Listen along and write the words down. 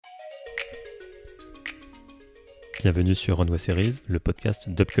Bienvenue sur Runway Series, le podcast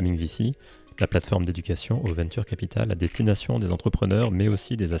d'Upcoming VC, la plateforme d'éducation au venture capital à destination des entrepreneurs mais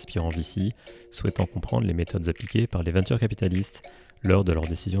aussi des aspirants VC souhaitant comprendre les méthodes appliquées par les venture capitalistes lors de leur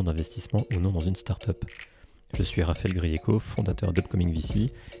décision d'investissement ou non dans une startup. Je suis Raphaël Grieco, fondateur d'Upcoming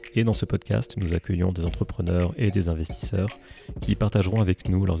VC, et dans ce podcast, nous accueillons des entrepreneurs et des investisseurs qui partageront avec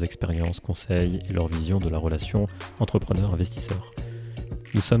nous leurs expériences, conseils et leur vision de la relation entrepreneur-investisseur.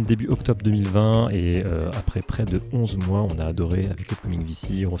 Nous sommes début octobre 2020 et après près de 11 mois, on a adoré avec Upcoming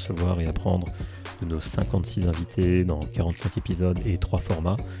VC recevoir et apprendre de nos 56 invités dans 45 épisodes et 3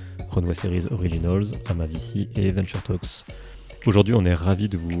 formats, Runway Series Originals, Ama VC et Venture Talks. Aujourd'hui, on est ravis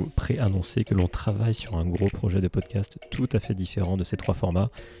de vous préannoncer que l'on travaille sur un gros projet de podcast tout à fait différent de ces 3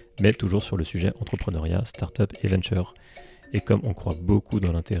 formats, mais toujours sur le sujet entrepreneuriat, startup et venture. Et comme on croit beaucoup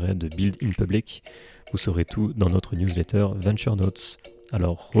dans l'intérêt de Build in Public, vous saurez tout dans notre newsletter Venture Notes.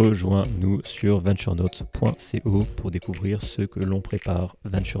 Alors rejoins-nous sur venturenotes.co pour découvrir ce que l'on prépare,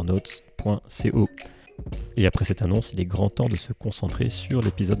 venturenotes.co. Et après cette annonce, il est grand temps de se concentrer sur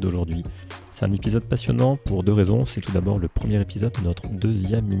l'épisode d'aujourd'hui. C'est un épisode passionnant pour 2 raisons. C'est tout d'abord le premier épisode de notre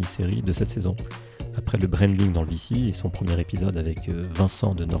 2e mini-série de cette saison. Après le branding dans le VC et son premier épisode avec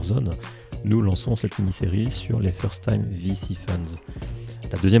Vincent de Norzone, nous lançons cette mini-série sur les First Time VC Funds.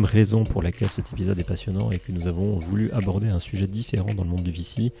 La deuxième raison pour laquelle cet épisode est passionnant et que nous avons voulu aborder un sujet différent dans le monde du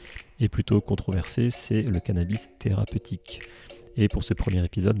VC et plutôt controversé, c'est le cannabis thérapeutique. Et pour ce premier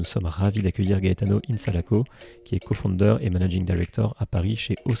épisode, nous sommes ravis d'accueillir Gaetano Insalaco, qui est co-founder et managing director à Paris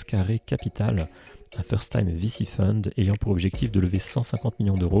chez Oscaré Capital, un first-time VC fund ayant pour objectif de lever 150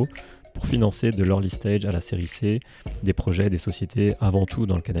 millions d'euros pour financer de l'early stage à la série C des projets des sociétés avant tout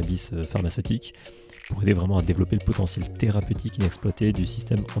dans le cannabis pharmaceutique, pour aider vraiment à développer le potentiel thérapeutique inexploité du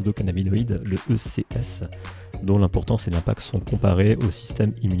système endocannabinoïde, le ECS, dont l'importance et l'impact sont comparés au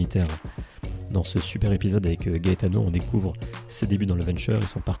système immunitaire. Dans ce super épisode avec Gaetano, on découvre ses débuts dans le venture et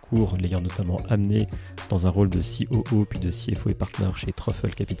son parcours, l'ayant notamment amené dans un rôle de COO puis de CFO et partner chez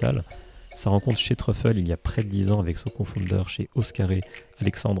Truffle Capital. Sa rencontre chez Truffle il y a près de 10 ans avec son cofounder chez Oscaré,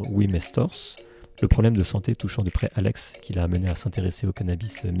 Alexandre Wimestors. Le problème de santé touchant de près Alex, qui l'a amené à s'intéresser au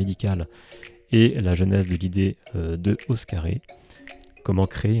cannabis médical, et la genèse de l'idée de Oscaré. Comment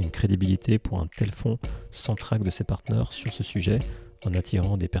créer une crédibilité pour un tel fonds sans trac de ses partenaires sur ce sujet, en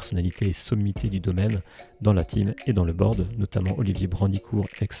attirant des personnalités et sommités du domaine dans la team et dans le board, notamment Olivier Brandicourt,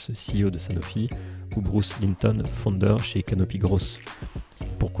 ex-CEO de Sanofi, ou Bruce Linton, founder chez Canopy Growth.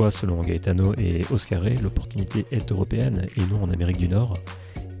 Pourquoi, selon Gaetano et Oscaré, l'opportunité est européenne et non en Amérique du Nord?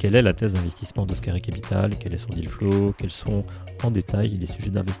 Quelle est la thèse d'investissement d'Oscaré Capital? Quel est son deal flow? Quels sont en détail les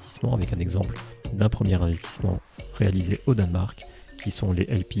sujets d'investissement avec un exemple d'un premier investissement réalisé au Danemark, qui sont les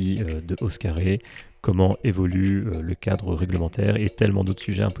LP de Oscaré? Comment évolue le cadre réglementaire et tellement d'autres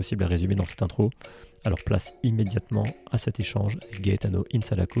sujets impossibles à résumer dans cette intro. Alors place immédiatement à cet échange avec Gaetano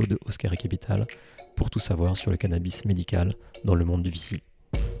Insalaco de Oscaré Capital pour tout savoir sur le cannabis médical dans le monde du VC.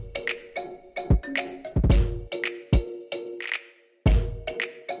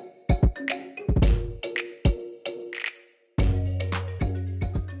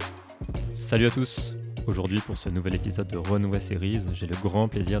 Salut à tous! Aujourd'hui, pour ce nouvel épisode de Runway Series, j'ai le grand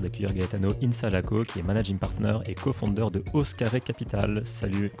plaisir d'accueillir Gaetano Insalaco, qui est managing partner et co-founder de Oscaré Capital.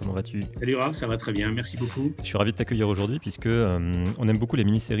 Salut, comment vas-tu? Salut Raph, ça va très bien, merci beaucoup. Je suis ravi de t'accueillir aujourd'hui puisque on aime beaucoup les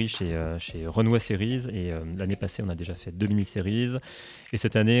mini-séries chez Runway Series et l'année passée, on a déjà fait 2 mini-séries et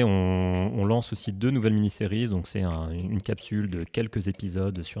cette année, on lance aussi 2 nouvelles mini-séries. Donc c'est une capsule de quelques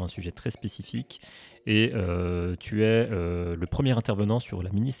épisodes sur un sujet très spécifique et tu es le premier intervenant sur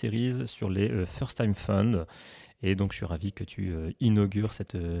la mini-série sur les First Time Fund. Et donc, je suis ravi que tu inaugures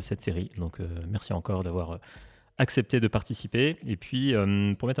cette série. Donc, merci encore d'avoir accepté de participer. Et puis,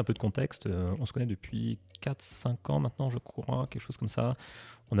 pour mettre un peu de contexte, on se connaît depuis 4-5 ans maintenant, je crois, quelque chose comme ça.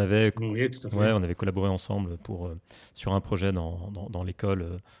 On avait, Oui, tout à fait. on avait collaboré ensemble sur un projet dans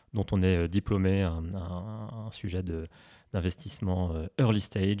l'école dont on est diplômé, un sujet d'investissement early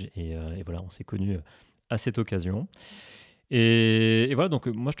stage. Et voilà, on s'est connus à cette occasion. Et voilà, donc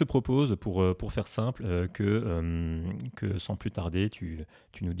moi je te propose, pour faire simple, que sans plus tarder, tu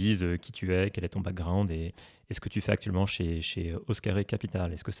nous dises qui tu es, quel est ton background et ce que tu fais actuellement chez Oscaré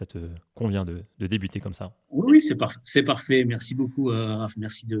Capital. Est-ce que ça te convient de débuter comme ça? Oui, c'est parfait. Merci beaucoup, Raph.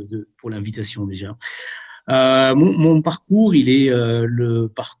 Merci pour l'invitation déjà. Mon parcours, il est le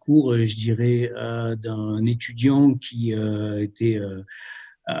parcours, je dirais, d'un étudiant qui était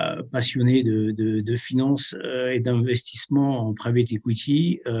passionné de finance et d'investissement en private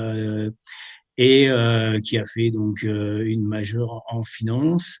equity et qui a fait donc une majeure en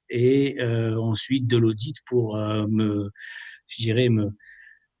finance et ensuite de l'audit pour je dirais,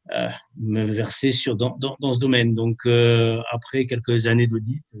 me verser dans ce domaine. Donc, après quelques années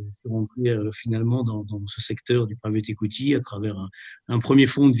d'audit, je suis rentré finalement dans ce secteur du private equity à travers un premier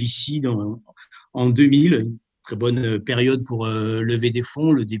fonds de VC en 2000, une très bonne période pour lever des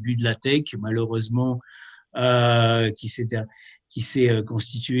fonds, le début de la tech, malheureusement, qui s'est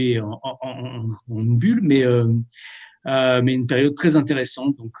constitué en une bulle, mais une période très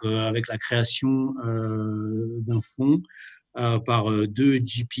intéressante, donc avec la création d'un fonds par deux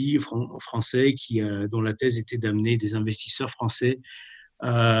GP français dont la thèse était d'amener des investisseurs français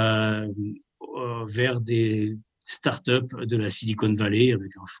euh, vers des startups de la Silicon Valley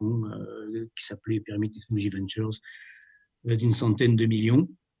avec un fonds qui s'appelait Pyramid Technology Ventures d'une centaine de millions,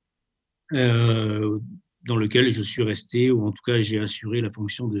 dans lequel je suis resté, ou en tout cas j'ai assuré la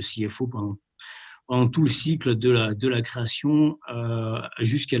fonction de CFO pendant tout le cycle de la création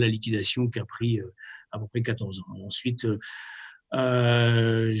jusqu'à la liquidation qui a pris à peu près 14 ans. Et ensuite,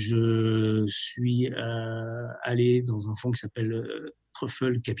 je suis allé dans un fonds qui s'appelle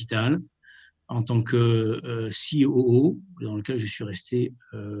Truffle Capital en tant que COO, dans lequel je suis resté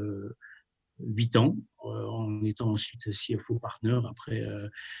 8 ans, en étant ensuite CFO partner après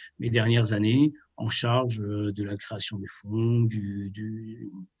mes dernières années, en charge de la création des fonds, du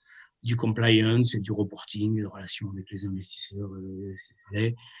compliance et du reporting, de relations avec les investisseurs,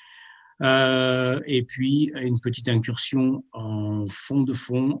 et puis une petite incursion en fonds de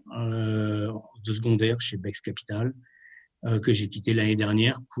fonds de secondaire chez Bex Capital, que j'ai quitté l'année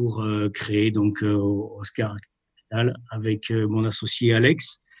dernière pour créer donc Oscar Capital avec mon associé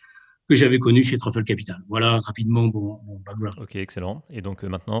Alex, que j'avais connu chez Truffle Capital. Voilà rapidement mon background. Ok, excellent. Et donc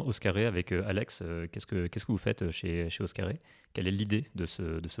maintenant, Oscaré avec Alex, qu'est-ce que vous faites chez Oscaré? Quelle est l'idée de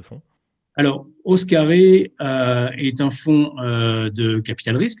ce fonds? Alors, Oscaré est un fonds de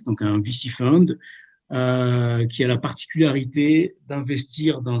capital risque, donc un VC fund, qui a la particularité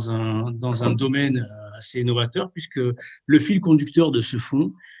d'investir dans un domaine assez novateur, puisque le fil conducteur de ce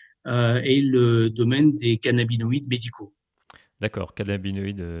fonds est le domaine des cannabinoïdes médicaux. D'accord,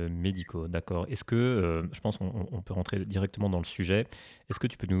 cannabinoïdes médicaux, d'accord. Est-ce que, je pense qu'on peut rentrer directement dans le sujet, est-ce que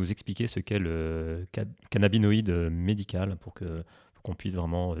tu peux nous expliquer ce qu'est le cannabinoïde médical pour qu'on puisse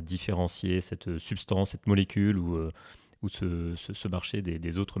vraiment différencier cette substance, cette molécule ou ce marché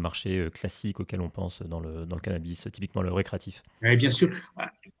des autres marchés classiques auxquels on pense dans le cannabis, typiquement le récréatif? Et bien sûr,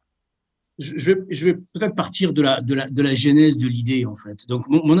 je vais peut-être partir de la genèse de l'idée, en fait. Donc,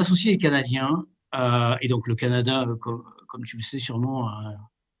 mon associé est canadien, et donc le Canada, comme tu le sais sûrement, a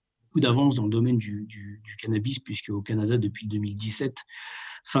beaucoup d'avance dans le domaine du cannabis, puisque au Canada, depuis 2017,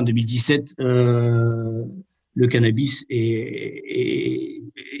 fin 2017, le cannabis est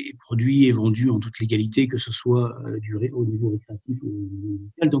produit et vendu en toute légalité, que ce soit au niveau récréatif ou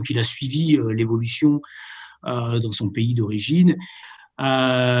médical. Donc, il a suivi l'évolution dans son pays d'origine.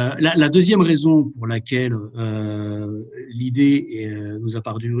 La deuxième raison pour laquelle l'idée nous a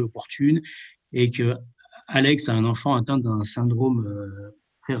paru opportune est que Alex a un enfant atteint d'un syndrome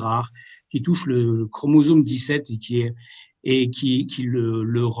très rare qui touche le chromosome 17 qui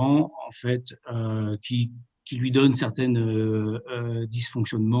le rend en fait qui lui donne certains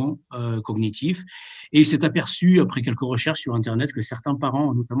dysfonctionnements cognitifs. Et il s'est aperçu, après quelques recherches sur Internet, que certains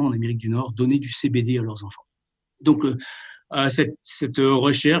parents, notamment en Amérique du Nord, donnaient du CBD à leurs enfants. Donc, cette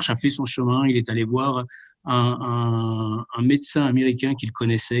recherche a fait son chemin. Il est allé voir un médecin américain qu'il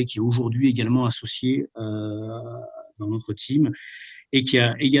connaissait, qui est aujourd'hui également associé dans notre team, et qui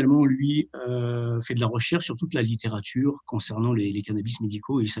a également, lui, fait de la recherche sur toute la littérature concernant les cannabis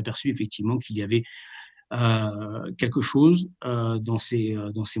médicaux. Et il s'est aperçu effectivement qu'il y avait quelque chose dans ces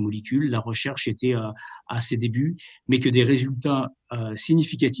molécules. La recherche était à ses débuts, mais que des résultats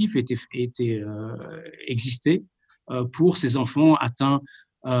significatifs existaient pour ces enfants atteints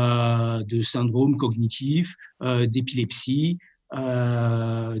de syndrome cognitif, d'épilepsie,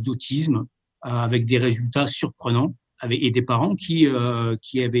 d'autisme, avec des résultats surprenants, et des parents qui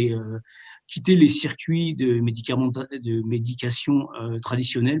avaient quitté les circuits de médication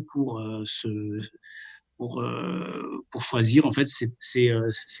traditionnels pour choisir en fait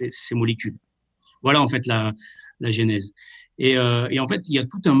ces molécules. Voilà en fait la genèse. Et en fait, il y a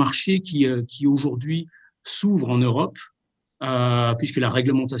tout un marché qui aujourd'hui s'ouvre en Europe, puisque la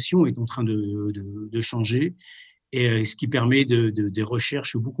réglementation est en train de changer, et ce qui permet des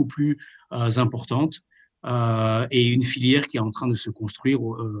recherches beaucoup plus importantes, et une filière qui est en train de se construire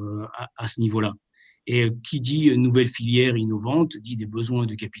à ce niveau-là. Et qui dit nouvelle filière innovante, dit des besoins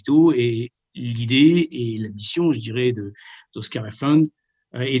de capitaux, et l'idée et la mission, je dirais, d'Oscar Fund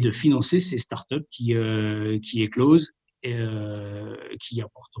est de financer ces startups qui éclosent, et qui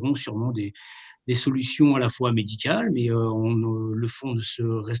apporteront sûrement des des solutions à la fois médicales, mais le fonds ne se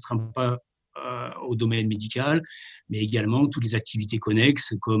restreint pas au domaine médical, mais également toutes les activités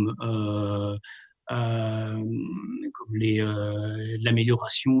connexes comme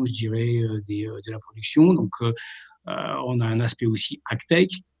l'amélioration, je dirais, de la production. Donc, on a un aspect aussi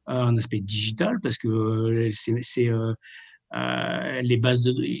AgTech, un aspect digital, parce que les bases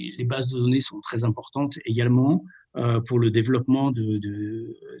de données sont très importantes également pour le développement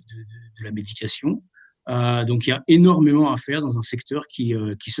de la médication. Donc, il y a énormément à faire dans un secteur qui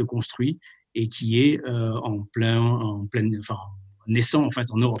se construit et qui est enfin, naissant en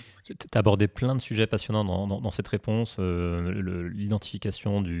fait en Europe. Tu as abordé plein de sujets passionnants dans cette réponse,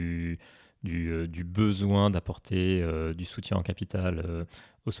 l'identification du besoin d'apporter du soutien en capital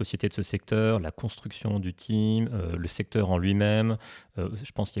aux sociétés de ce secteur, la construction du team, le secteur en lui-même.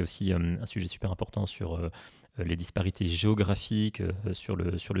 Je pense qu'il y a aussi un sujet super important sur les disparités géographiques, sur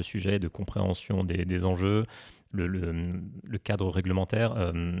le sujet de compréhension des enjeux, le cadre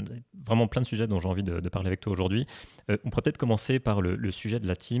réglementaire. Vraiment plein de sujets dont j'ai envie de parler avec toi aujourd'hui. On pourrait peut-être commencer par le sujet de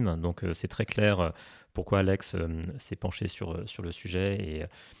la team. Donc, c'est très clair pourquoi Alex s'est penché sur le sujet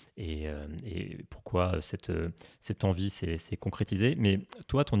et pourquoi cette envie s'est concrétisée. Mais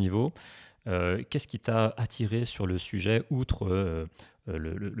toi, à ton niveau, qu'est-ce qui t'a attiré sur le sujet, outre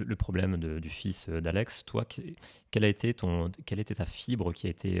le problème du fils d'Alex? Toi, quelle était ta fibre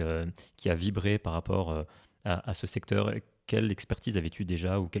qui a vibré par rapport à ce secteur? Quelle expertise avais-tu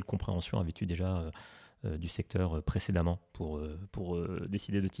déjà ou quelle compréhension avais-tu déjà du secteur précédemment pour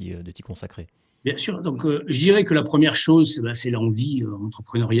décider de t'y consacrer? Bien sûr. Donc, je dirais que la première chose, c'est l'envie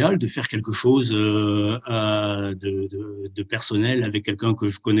entrepreneuriale de faire quelque chose de personnel avec quelqu'un que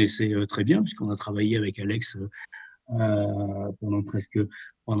je connaissais très bien, puisqu'on a travaillé avec Alex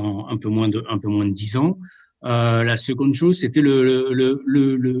pendant un peu moins de 10 ans. La seconde chose, c'était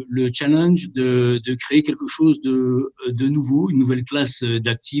le challenge de créer quelque chose de nouveau, une nouvelle classe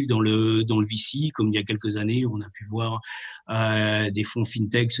d'actifs dans le VC, comme il y a quelques années, on a pu voir des fonds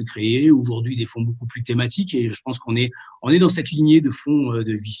fintech se créer, aujourd'hui des fonds beaucoup plus thématiques, et je pense on est dans cette lignée de fonds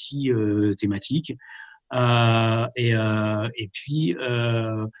de VC thématiques. Et puis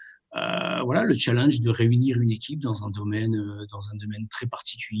voilà, le challenge de réunir une équipe dans un domaine très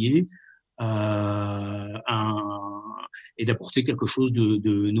particulier et d'apporter quelque chose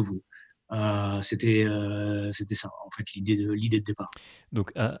de nouveau. C'était ça, en fait, l'idée de départ.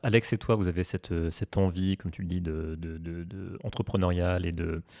 Donc, Alex et toi, vous avez cette envie, comme tu le dis, entrepreneuriale et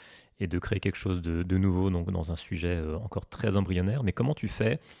de créer quelque chose de nouveau, donc dans un sujet encore très embryonnaire. Mais comment tu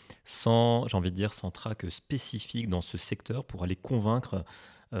fais j'ai envie de dire, sans trac spécifique dans ce secteur pour aller convaincre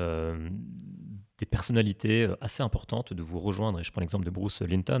des personnalités assez importantes de vous rejoindre? Et je prends l'exemple de Bruce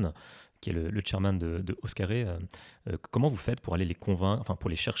Linton, qui est le chairman de Oscaré. Comment vous faites pour aller les convaincre, enfin pour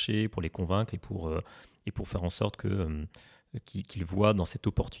les chercher, pour les convaincre et pour faire en sorte qu'ils voient dans cette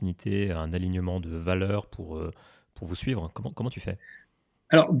opportunité un alignement de valeurs pour vous suivre? Comment tu fais?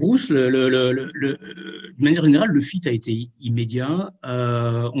 Alors, Bruce, de manière générale, le fit a été immédiat.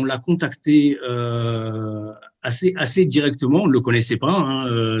 On l'a contacté assez directement. On ne le connaissait pas,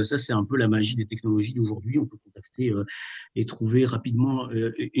 hein. Ça, c'est un peu la magie des technologies d'aujourd'hui. On peut contacter et trouver rapidement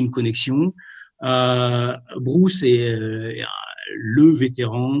une connexion. Bruce est le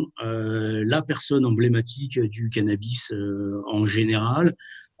vétéran, la personne emblématique du cannabis en général.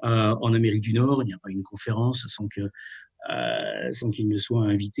 En Amérique du Nord, il n'y a pas une conférence sans qu'il ne soit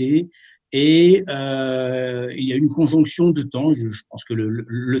invité. Et il y a une conjonction de temps. Je pense que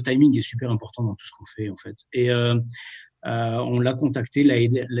le timing est super important dans tout ce qu'on fait, en fait. Et on l'a contacté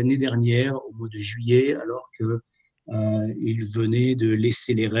l'année dernière, au mois de juillet, alors que il venait de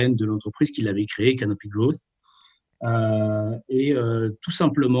laisser les rênes de l'entreprise qu'il avait créée, Canopy Growth. Tout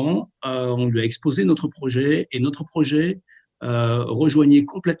simplement, on lui a exposé notre projet, et notre projet rejoignait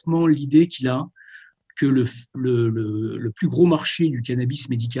complètement l'idée qu'il a que le plus gros marché du cannabis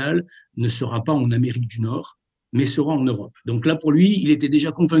médical ne sera pas en Amérique du Nord, mais sera en Europe. Donc là, pour lui, il était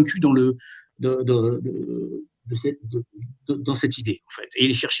déjà convaincu dans cette idée, en fait. Et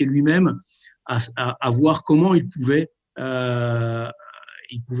il cherchait lui-même à voir comment il pouvait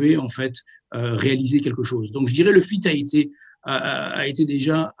en fait réaliser quelque chose. Donc je dirais le fit a été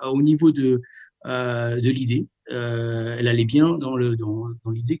déjà au niveau de l'idée. Elle allait bien dans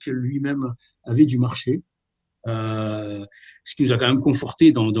l'idée que lui-même avait du marché. Ce qui nous a quand même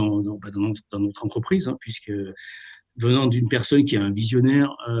conforté dans notre entreprise, hein, puisque venant d'une personne qui est un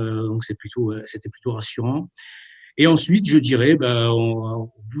visionnaire, donc c'était plutôt rassurant. Et ensuite, je dirais,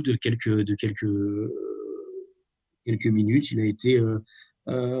 au bout de quelques minutes, il a été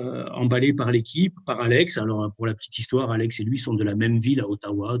emballé par l'équipe, par Alex. Alors, pour la petite histoire, Alex et lui sont de la même ville à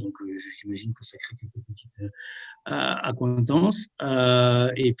Ottawa, donc j'imagine que ça crée quelques petites acquaintances.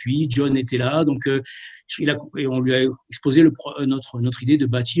 Et puis, John était là, donc et on lui a exposé notre idée de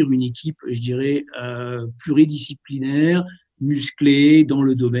bâtir une équipe, je dirais, pluridisciplinaire, musclée dans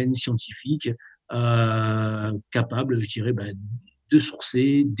le domaine scientifique, capable, je dirais, de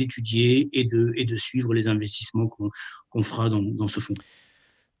sourcer, d'étudier et de suivre les investissements qu'on fera dans ce fonds.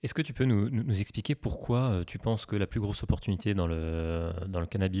 Est-ce que tu peux nous expliquer pourquoi tu penses que la plus grosse opportunité dans le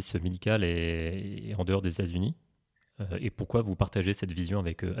cannabis médical est en dehors des États-Unis? Et pourquoi vous partagez cette vision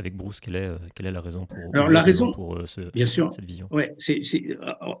avec Bruce? Quelle est la raison ou Alors, les la raisons raison, pour bien sûr, cette vision? ouais, c'est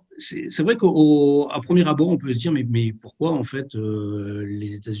vrai qu'à premier abord, on peut se dire, mais pourquoi, en fait,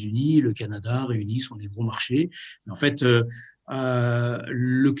 les États-Unis, le Canada réunis sont des gros marchés? Mais en fait,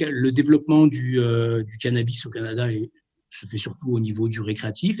 le développement du cannabis au Canada se fait surtout au niveau du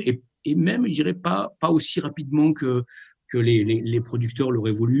récréatif et même, je dirais, pas aussi rapidement que les producteurs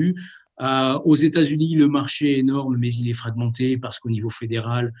l'auraient voulu. Aux États-Unis, le marché est énorme, mais il est fragmenté parce qu'au niveau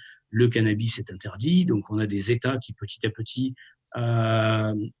fédéral, le cannabis est interdit. Donc, on a des États qui, petit à petit,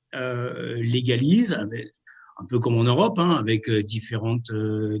 légalisent, un peu comme en Europe, hein, avec différents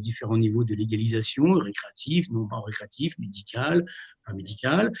niveaux de légalisation, récréatif, non pas récréatif, médical, pas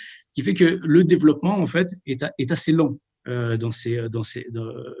médical, ce qui fait que le développement, en fait, est assez lent dans ces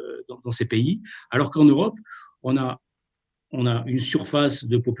pays, alors qu'en Europe, on a on a une surface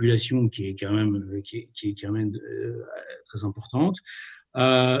de population qui est quand même, qui est quand même très importante,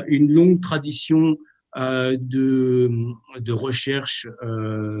 une longue tradition de recherche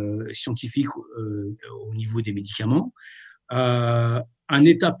scientifique au niveau des médicaments, un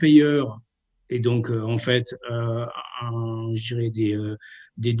État payeur et donc en fait je dirais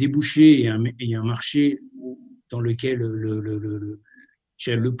des débouchés et un marché dans lequel le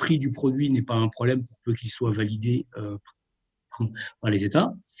prix du produit n'est pas un problème pour peu qu'il soit validé par les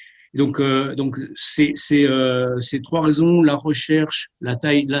États. Donc ces trois raisons, la recherche, la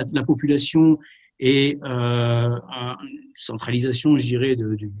taille, la population et une centralisation, je dirais,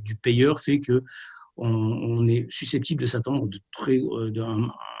 du payeur fait que on est susceptible de s'attendre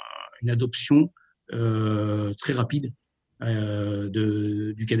d'une adoption très rapide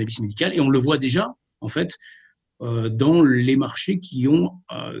du cannabis médical. Et on le voit déjà, en fait, dans les marchés qui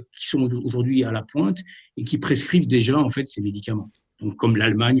sont aujourd'hui à la pointe et qui prescrivent déjà, en fait, ces médicaments. Donc, comme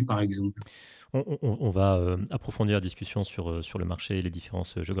l'Allemagne, par exemple. On va approfondir la discussion sur le marché et les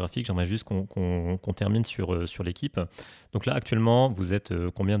différences géographiques. J'aimerais juste qu'on termine sur l'équipe. Donc là, actuellement, vous êtes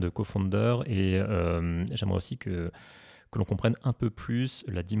combien de co-founders? Et j'aimerais aussi que l'on comprenne un peu plus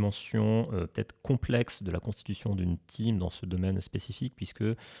la dimension peut-être complexe de la constitution d'une team dans ce domaine spécifique,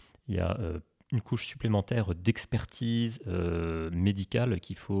 puisqu'il y a une couche supplémentaire d'expertise médicale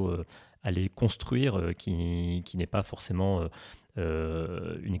qu'il faut aller construire, qui n'est pas forcément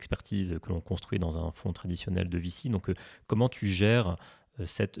une expertise que l'on construit dans un fonds traditionnel de VC. Donc, comment tu gères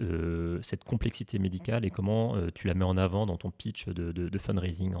cette complexité médicale et comment tu la mets en avant dans ton pitch de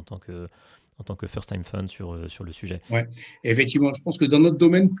fundraising en tant que first time fund sur le sujet? Ouais, effectivement, je pense que dans notre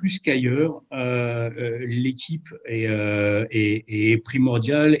domaine plus qu'ailleurs, l'équipe est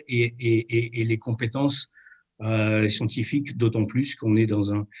primordiale et les compétences scientifiques d'autant plus qu'on est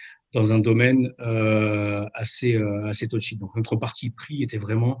dans un domaine assez touchy. Donc notre parti pris était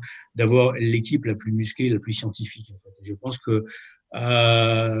vraiment d'avoir l'équipe la plus musclée, la plus scientifique. En fait. Je pense que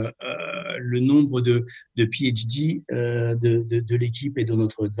le nombre de PhD de l'équipe et de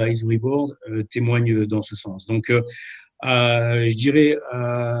notre advisory board témoigne dans ce sens. Donc je dirais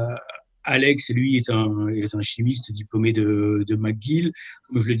Alex, lui, est un chimiste diplômé de McGill.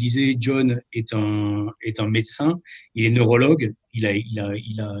 Comme je le disais, John est un médecin. Il est neurologue. Il a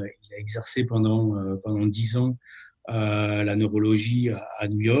exercé pendant 10 ans la neurologie à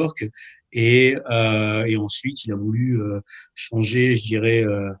New York. Et ensuite, il a voulu changer, je dirais,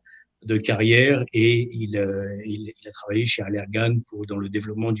 de carrière et il a travaillé chez Allergan dans le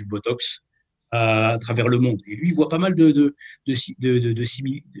développement du Botox à travers le monde. Et lui, il voit pas mal de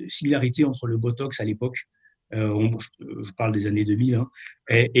similarités entre le Botox à l'époque. Je parle des années 2000, hein,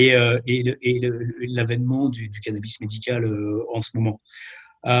 l'avènement du cannabis médical en ce moment.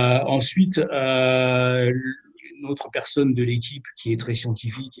 Ensuite, une autre personne de l'équipe qui est très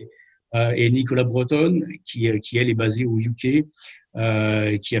scientifique est Nicolas Breton, qui elle est basé au UK,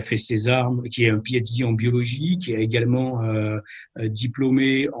 qui a fait ses armes, qui est un PhD en biologie, qui est également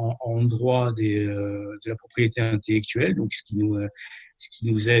diplômé en droit de la propriété intellectuelle, donc ce qui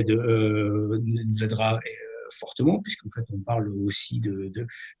nous aidera fortement, puisqu'en fait on parle aussi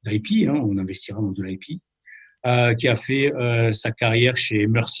d'IP, hein, on investira dans de l'IP. qui a fait sa carrière chez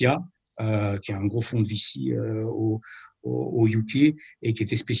Mercia, qui est un gros fonds de VC au UK et qui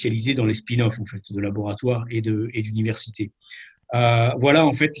était spécialisé dans les spin-offs en fait de laboratoires et d'universités. Voilà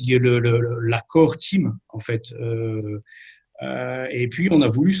en fait la core team en fait. Et puis on a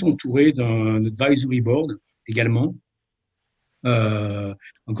voulu s'entourer d'un advisory board également.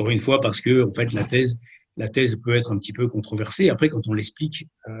 Encore une fois parce que en fait la thèse peut être un petit peu controversée. Après quand on l'explique,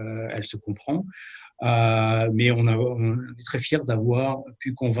 elle se comprend. Mais on est très fiers d'avoir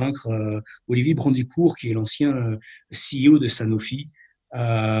pu convaincre Olivier Brandicourt, qui est l'ancien CEO de Sanofi,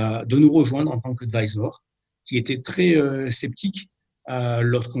 de nous rejoindre en tant qu'advisor, qui était très sceptique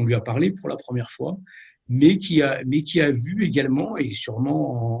lorsqu'on lui a parlé pour la première fois, mais qui a vu également, et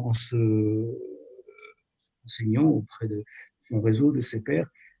sûrement en se enseignant auprès de son réseau, de ses pairs,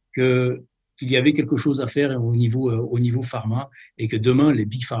 qu'il y avait quelque chose à faire au niveau pharma et que demain, les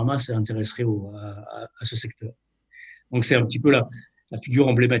big pharma s'intéresseraient à ce secteur. Donc, c'est un petit peu la figure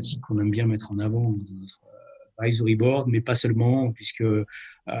emblématique qu'on aime bien mettre en avant dans notre advisory board, mais pas seulement, puisque je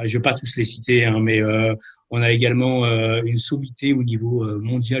ne vais pas tous les citer, hein, mais on a également une sommité au niveau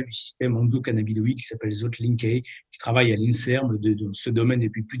mondial du système endocannabinoïde qui s'appelle Zsolt Linkay, qui travaille à l'INSERM de ce domaine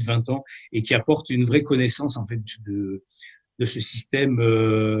depuis plus de 20 ans et qui apporte une vraie connaissance en fait de ce système,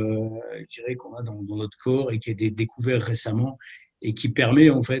 je dirais, qu'on a dans notre corps et qui a été découvert récemment et qui permet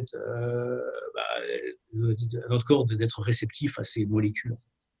en fait à notre corps d'être réceptif à ces molécules.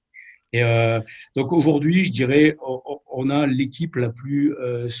 Et donc aujourd'hui, je dirais, on a l'équipe la plus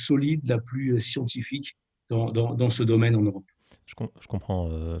solide, la plus scientifique dans ce domaine en Europe. Je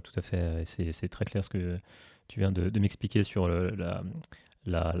comprends tout à fait. C'est très clair ce que tu viens de m'expliquer sur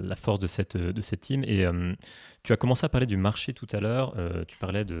la force de cette team. Et tu as commencé à parler du marché tout à l'heure. Tu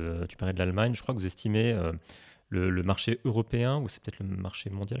parlais de l'Allemagne. Je crois que vous estimez le marché européen, ou c'est peut-être le marché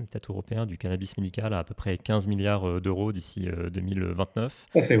mondial, mais peut-être européen, du cannabis médical à peu près 15 milliards d'euros d'ici 2029.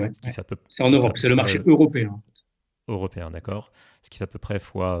 Tout à fait, ouais. Ce qui fait c'est en Europe, c'est le marché européen. Européen, d'accord. Ce qui fait à peu près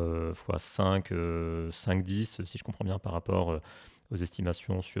fois 5, 10, si je comprends bien, par rapport aux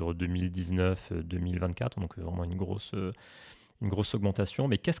estimations sur 2019-2024. Donc vraiment une grosse augmentation.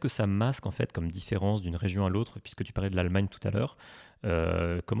 Mais qu'est-ce que ça masque en fait comme différence d'une région à l'autre, puisque tu parlais de l'Allemagne tout à l'heure?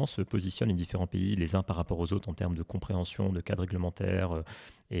 Comment se positionnent les différents pays les uns par rapport aux autres en termes de compréhension, de cadre réglementaire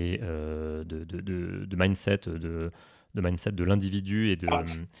et de mindset, de mindset de l'individu et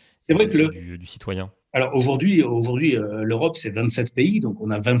c'est vrai que du citoyen? Alors aujourd'hui, l'Europe, c'est 27 pays, donc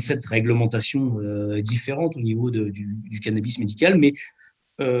on a 27 réglementations différentes au niveau du cannabis médical, mais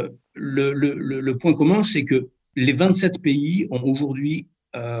le point commun, c'est que les 27 pays ont aujourd'hui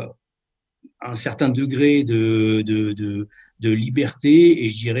un certain degré de liberté, et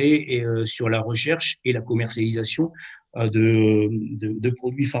je dirais, sur la recherche et la commercialisation de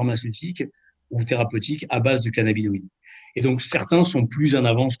produits pharmaceutiques ou thérapeutiques à base de cannabinoïdes. Et donc, certains sont plus en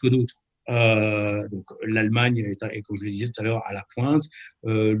avance que d'autres. Donc l'Allemagne est, comme je le disais tout à l'heure, à la pointe.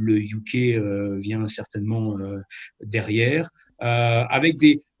 Le UK vient certainement derrière, avec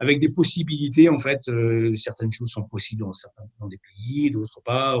des possibilités en fait. Certaines choses sont possibles dans des pays, d'autres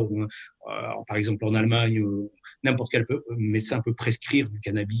pas. Par exemple en Allemagne, n'importe quel médecin peut prescrire du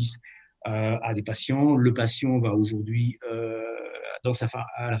cannabis à des patients. Le patient va aujourd'hui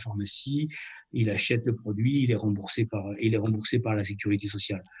à la pharmacie, il achète le produit, il est remboursé par la sécurité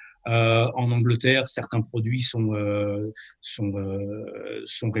sociale. En Angleterre, certains produits sont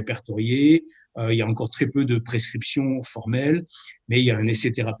répertoriés. Il y a encore très peu de prescriptions formelles, mais il y a un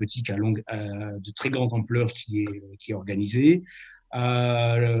essai thérapeutique de très grande ampleur qui est organisé.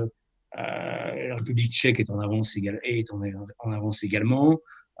 La République tchèque est en avance également.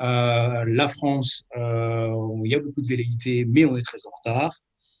 La France, il y a beaucoup de velléités, mais on est très en retard.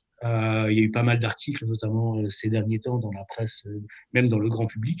 Il y a eu pas mal d'articles, notamment ces derniers temps dans la presse, même dans le grand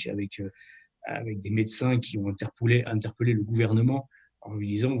public, avec des médecins qui ont interpellé le gouvernement en lui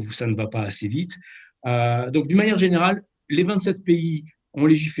disant « ça ne va pas assez vite ». Donc, d'une manière générale, les 27 pays ont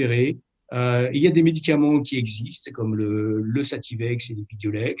légiféré. Il y a des médicaments qui existent, comme le Sativex et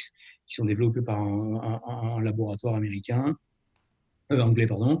l'Epidiolex, qui sont développés par un laboratoire anglais,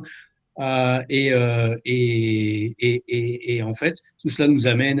 pardon. Et en fait, tout cela nous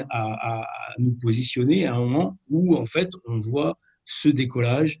amène à nous positionner à un moment où, en fait, on voit ce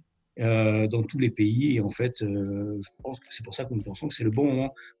décollage dans tous les pays. Et en fait, je pense que c'est pour ça que nous pensons que c'est le bon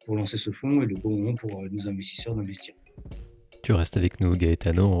moment pour lancer ce fonds et le bon moment pour nos investisseurs d'investir. Tu restes avec nous,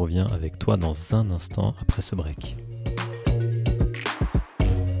 Gaetano. On revient avec toi dans un instant après ce break.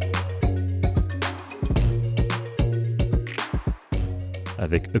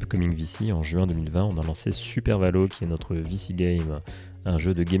 Avec Upcoming VC, en juin 2020, on a lancé Supervalo, qui est notre VC Game un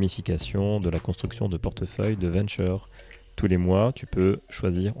jeu de gamification de la construction de portefeuilles de venture. Tous les mois, tu peux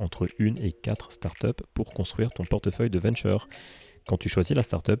choisir entre 1 et 4 startups pour construire ton portefeuille de venture. Quand tu choisis la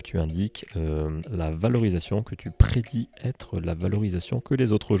startup, tu indiques la valorisation que tu prédis être la valorisation que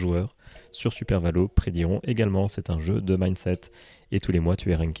les autres joueurs sur Supervalo prédiront également. C'est un jeu de mindset. Et tous les mois,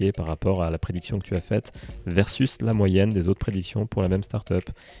 tu es ranké par rapport à la prédiction que tu as faite versus la moyenne des autres prédictions pour la même startup.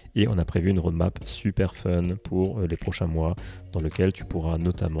 Et on a prévu une roadmap super fun pour les prochains mois dans lequel tu pourras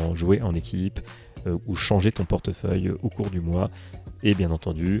notamment jouer en équipe ou changer ton portefeuille au cours du mois et bien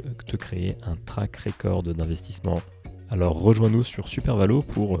entendu te créer un track record d'investissement. Alors rejoins-nous sur Supervalo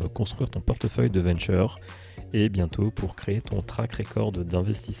pour construire ton portefeuille de venture et bientôt pour créer ton track record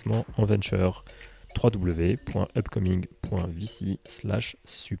d'investissement en venture.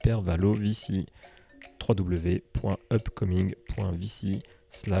 www.upcoming.vc/supervalovc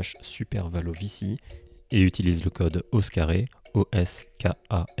www.upcoming.vc/supervalovc et utilise le code OSCARE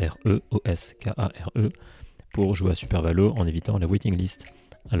OSKARE pour jouer à Supervalo en évitant la waiting list.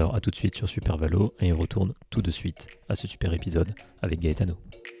 Alors à tout de suite sur Supervalo et on retourne tout de suite à ce super épisode avec Gaetano.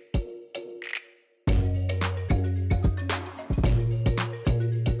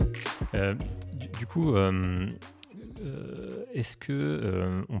 Du coup, est-ce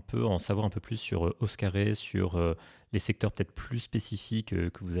que on peut en savoir un peu plus sur Oscaré, sur les secteurs peut-être plus spécifiques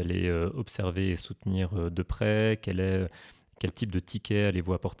que vous allez observer et soutenir de près? Quel type de ticket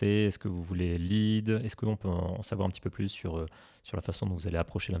allez-vous apporter? Est-ce que vous voulez lead? Est-ce que l'on peut en savoir un petit peu plus sur la façon dont vous allez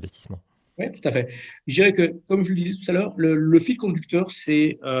approcher l'investissement? Oui, tout à fait. Je dirais que, comme je le disais tout à l'heure, le fil conducteur,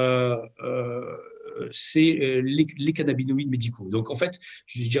 c'est les cannabinoïdes médicaux. Donc, en fait,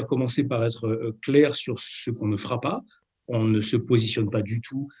 je vais déjà commencer par être clair sur ce qu'on ne fera pas. On ne se positionne pas du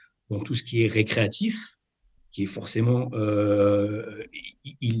tout dans tout ce qui est récréatif, qui est forcément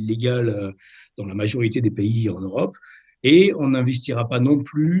illégal dans la majorité des pays en Europe. Et on n'investira pas non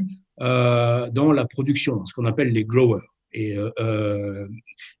plus dans la production, ce qu'on appelle les growers. Et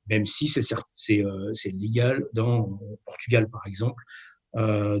même si c'est légal dans le Portugal, par exemple,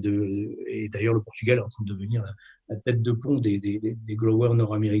 et d'ailleurs le Portugal est en train de devenir la tête de pont des growers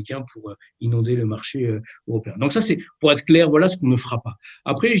nord-américains pour inonder le marché européen. Donc ça, c'est pour être clair, voilà ce qu'on ne fera pas.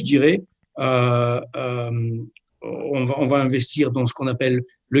 Après, je dirais, on va investir dans ce qu'on appelle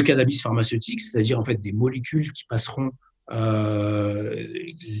le cannabis pharmaceutique, c'est-à-dire en fait des molécules qui passeront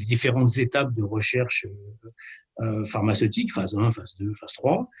les différentes étapes de recherche pharmaceutique, phase 1, phase 2, phase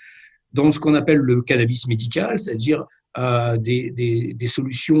 3, dans ce qu'on appelle le cannabis médical, c'est-à-dire des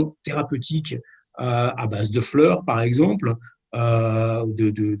solutions thérapeutiques à base de fleurs, par exemple,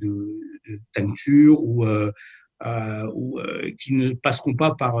 de tinctures ou qui ne passeront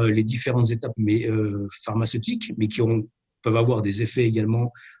pas par les différentes étapes pharmaceutiques, mais qui peuvent avoir des effets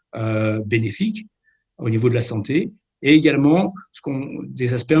également bénéfiques au niveau de la santé, et également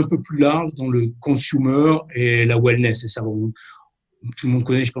des aspects un peu plus larges dans le consumer et la wellness. Et ça, tout le monde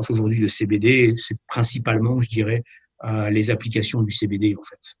connaît, je pense, aujourd'hui le CBD. C'est principalement, je dirais, les applications du CBD, en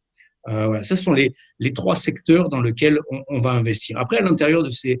fait. Voilà, ça, ce sont les trois secteurs dans lesquels on va investir. Après, à l'intérieur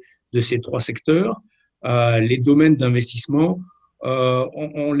de ces trois secteurs, les domaines d'investissement,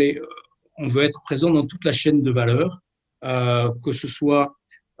 on veut être présent dans toute la chaîne de valeur, que ce soit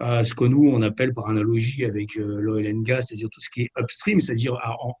ce que nous, on appelle par analogie avec l'oil and gas, c'est-à-dire tout ce qui est upstream, c'est-à-dire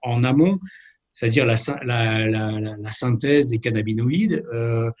en amont, c'est-à-dire la synthèse des cannabinoïdes,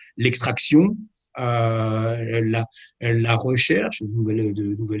 l'extraction, la recherche de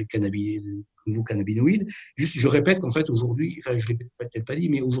nouveaux cannabinoïdes. Juste, je répète qu'en fait, aujourd'hui, enfin, je ne l'ai peut-être pas dit,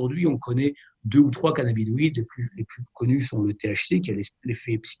 mais aujourd'hui, on connaît 2 ou 3 cannabinoïdes. Les plus connus sont le THC, qui a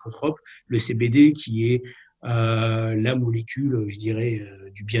l'effet psychotrope, le CBD, qui est la molécule, je dirais,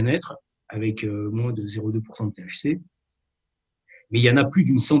 du bien-être, avec moins de 0,2% de THC. Mais il y en a plus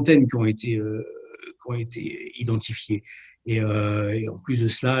d'une centaine qui ont été identifiés. Et en plus de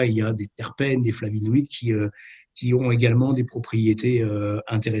cela, il y a des terpènes, des flavonoïdes qui ont également des propriétés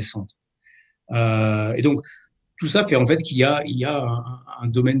intéressantes. Et donc, tout ça fait en fait qu'il y a un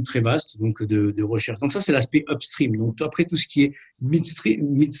domaine très vaste donc de recherche. Donc ça, c'est l'aspect upstream. Donc après, tout ce qui est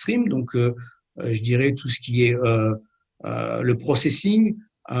midstream, donc je dirais tout ce qui est le processing,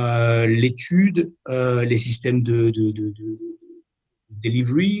 l'étude, les systèmes de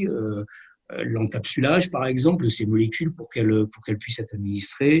delivery, l'encapsulage, par exemple, de ces molécules pour qu'elles puissent être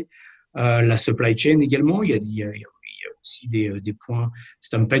administrées. La supply chain également, il y a aussi des points.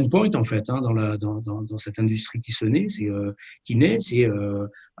 C'est un pain point, en fait, hein, dans cette industrie qui naît. C'est le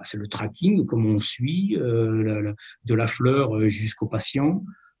tracking, comment on suit de la fleur jusqu'au patient.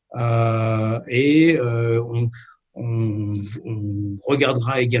 On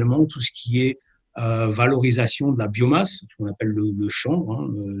regardera également tout ce qui est valorisation de la biomasse, ce qu'on appelle le chanvre,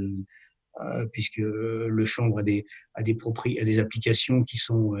 hein, puisque le chanvre a des applications qui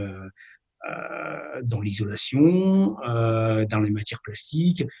sont dans l'isolation, dans les matières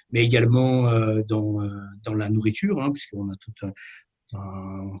plastiques, mais également dans la nourriture, hein, puisqu'on a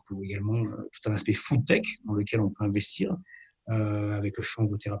également tout un aspect food tech dans lequel on peut investir avec le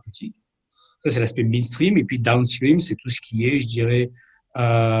chanvre thérapeutique. Ça, c'est l'aspect midstream. Et puis downstream, c'est tout ce qui est, je dirais, tout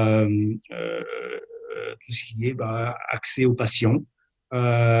ce qui est accès aux patients,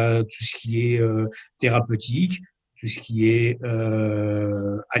 tout ce qui est thérapeutique, tout ce qui est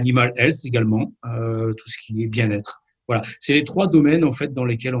animal health également, tout ce qui est bien-être. Voilà, c'est les trois domaines en fait dans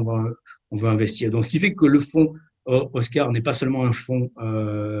lesquels on va investir. Donc, ce qui fait que le fonds Oscar n'est pas seulement un fonds,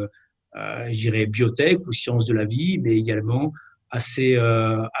 je dirais, biotech ou sciences de la vie, mais également assez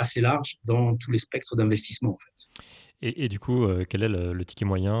large dans tous les spectres d'investissement en fait. Et du coup, quel est le ticket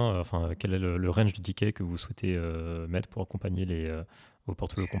moyen, enfin, quel est le range de tickets que vous souhaitez mettre pour accompagner vos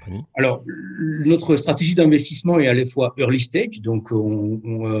portfolio compagnies? Alors, notre stratégie d'investissement est à la fois early stage, donc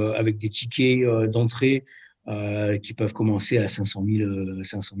avec des tickets d'entrée qui peuvent commencer à 500 000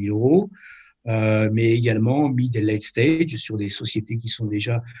 euros, mais également mid et late stage sur des sociétés qui sont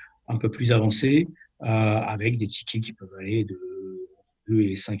déjà un peu plus avancées, avec des tickets qui peuvent aller de 2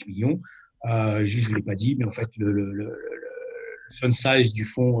 et 5 millions. Je ne l'ai pas dit, mais en fait, le fund size du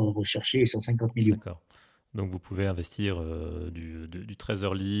fonds recherché est 150 millions. D'accord. Donc vous pouvez investir du très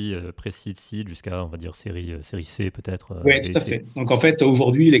early, pré-seed, seed, jusqu'à, on va dire, série C peut-être, Oui, B, tout à C. fait. Donc, en fait,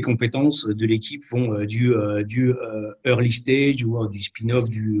 aujourd'hui, les compétences de l'équipe vont du early stage ou du spin-off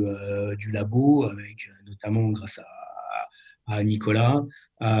du labo, avec notamment grâce à Nicolas,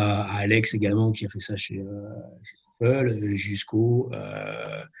 à Alex également, qui a fait ça chez Truffle, jusqu'au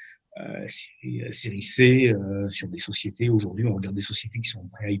série C sur des sociétés. Aujourd'hui, on regarde des sociétés qui sont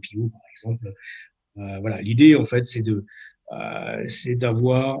pré-IPO, par exemple. Voilà, l'idée, en fait, c'est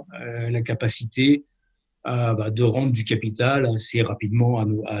d'avoir la capacité de rendre du capital assez rapidement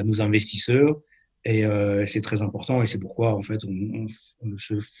à nos investisseurs. Et c'est très important et c'est pourquoi en fait on ne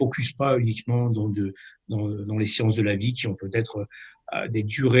se focus pas uniquement dans les sciences de la vie qui ont peut-être des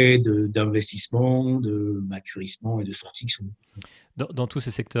durées d'investissement, de maturissement et de sortie qui sont. Dans tous ces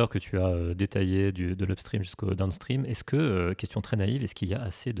secteurs que tu as détaillés, de l'upstream jusqu'au downstream, est-ce que, question très naïve, est-ce qu'il y a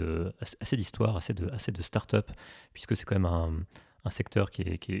assez d'histoires, assez de start-up, puisque c'est quand même un secteur qui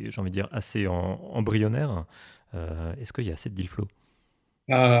est, j'ai envie de dire, assez embryonnaire. Est-ce qu'il y a assez de deal flow?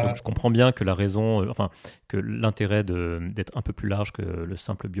 Donc Euh, je comprends bien que la raison, enfin, que l'intérêt d'être un peu plus large que le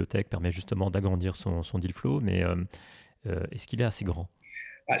simple biotech permet justement d'agrandir son deal flow, mais est-ce qu'il est assez grand?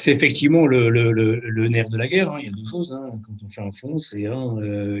 C'est effectivement le nerf de la guerre, hein. Il y a deux choses, hein. Quand on fait un fonds, c'est un,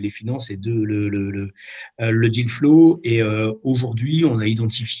 les finances et deux, le deal flow. Et aujourd'hui, on a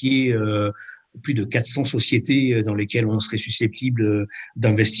identifié plus de 400 sociétés dans lesquelles on serait susceptible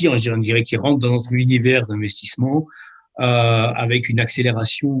d'investir. Je dirais qui rentrent dans notre univers d'investissement avec une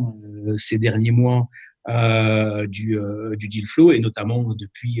accélération ces derniers mois du deal flow et notamment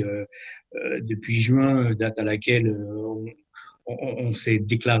depuis juin, date à laquelle on s'est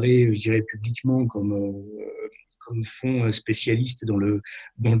déclaré, je dirais, publiquement comme fonds spécialiste dans le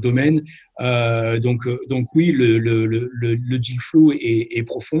domaine. Donc oui, le deal flow est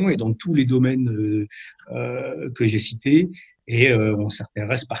profond et dans tous les domaines que j'ai cités. Et on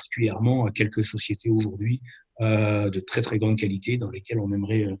s'intéresse particulièrement à quelques sociétés aujourd'hui de très très grande qualité dans lesquelles on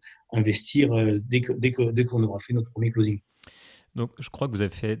aimerait investir dès qu'on aura fait notre premier closing. Donc, je crois que vous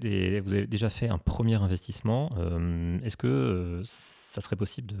avez déjà fait un premier investissement. Est-ce que ça serait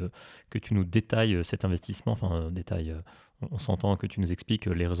possible que tu nous détailles cet investissement, enfin, détail, on s'entend que tu nous expliques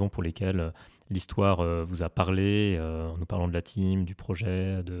les raisons pour lesquelles l'histoire vous a parlé, en nous parlant de la team, du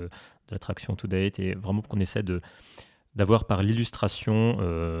projet, de l'attraction to date, et vraiment qu'on essaie d'avoir par l'illustration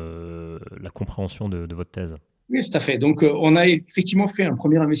la compréhension de votre thèse. Oui, tout à fait. Donc, on a effectivement fait un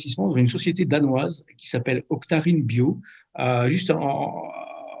premier investissement dans une société danoise qui s'appelle Octarine Bio. Juste en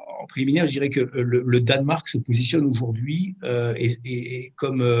préliminaire, je dirais que le Danemark se positionne aujourd'hui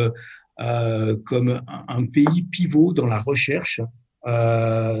comme un pays pivot dans la recherche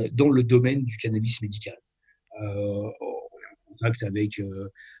dans le domaine du cannabis médical. On est en contact avec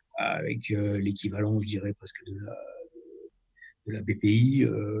l'équivalent, je dirais, presque de la BPI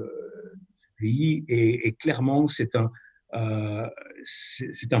ce pays. Et clairement, c'est un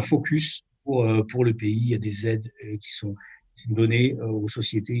focus pour le pays. Il y a des aides qui sont données aux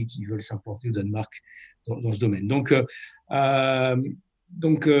sociétés qui veulent s'implanter au Danemark dans ce domaine.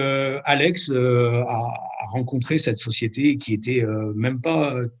 Alex a rencontré cette société qui était même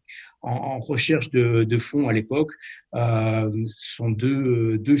pas en recherche de fonds à l'époque. Ce sont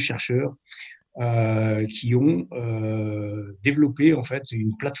deux chercheurs qui ont développé en fait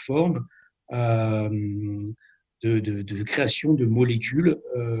une plateforme euh, de création de molécules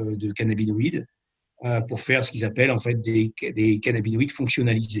de cannabinoïdes pour faire ce qu'ils appellent en fait des cannabinoïdes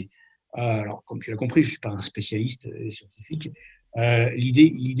fonctionnalisés. Alors, comme tu l'as compris, je suis pas un spécialiste scientifique.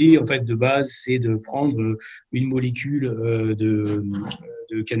 L'idée en fait de base, c'est de prendre une molécule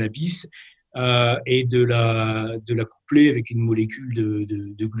de cannabis et de la coupler avec une molécule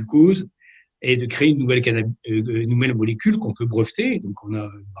de glucose et de créer une nouvelle molécule qu'on peut breveter, donc on a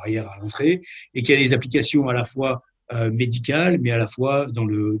une barrière à l'entrée, et qui a des applications à la fois médicales, mais à la fois dans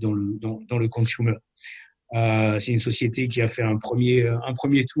le consumer. C'est une société qui a fait un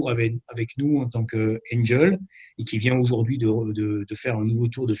premier tour avec nous en tant qu'Angel et qui vient aujourd'hui de faire un nouveau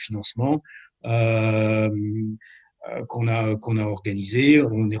tour de financement qu'on a organisé.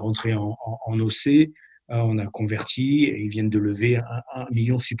 On est rentré en OC, on a converti et ils viennent de lever 1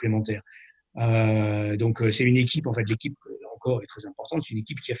 million supplémentaire. Donc, c'est une équipe, en fait, l'équipe, là encore, est très importante. C'est une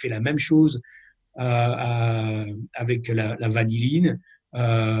équipe qui a fait la même chose avec la vanilline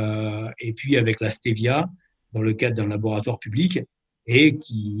et puis avec la stevia dans le cadre d'un laboratoire public et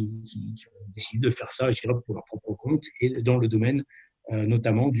qui ont décidé de faire ça, je dirais, pour leur propre compte et dans le domaine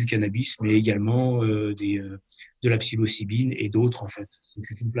notamment du cannabis, mais également de la psilocybine et d'autres, en fait.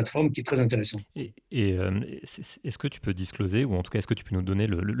 C'est une plateforme qui est très intéressante. Est-ce que tu peux discloser, ou en tout cas, est-ce que tu peux nous donner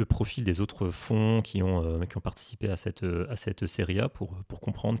le profil des autres fonds qui ont participé à cette série A pour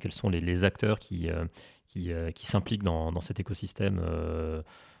comprendre quels sont les acteurs qui s'impliquent dans cet écosystème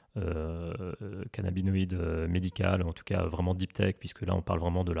cannabinoïde médical, en tout cas vraiment deep tech, puisque là on parle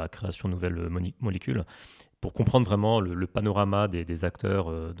vraiment de la création de nouvelles molécules, pour comprendre vraiment le panorama des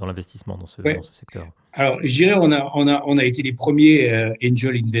acteurs dans l'investissement dans Ouais. ce secteur. Alors, je dirais, on a été les premiers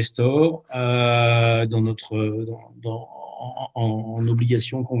angel investors en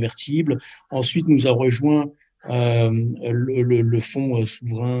obligations convertibles. Ensuite, nous a rejoint le fonds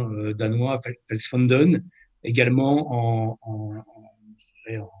souverain danois, Felsfonden, également je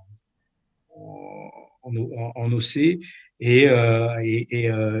dirais, en OC. Et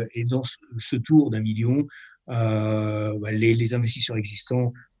dans ce tour d'1 million, les investisseurs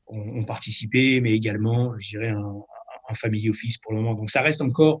existants ont participé, mais également, je dirais, un family office pour le moment. Donc, ça reste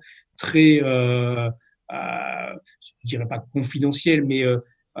encore très, je dirais pas confidentiel, mais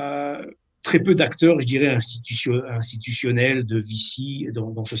très peu d'acteurs, je dirais, institutionnels de VC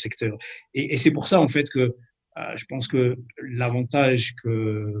dans ce secteur. Et c'est pour ça, en fait, que je pense que l'avantage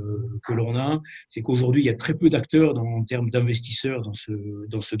que l'on a, c'est qu'aujourd'hui, il y a très peu d'acteurs en termes d'investisseurs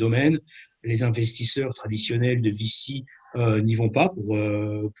dans ce domaine. Les investisseurs traditionnels de VC n'y vont pas pour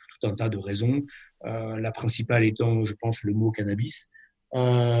tout un tas de raisons. La principale étant, je pense, le mot cannabis.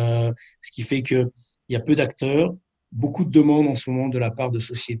 Ce qui fait qu'il y a peu d'acteurs, beaucoup de demandes en ce moment de la part de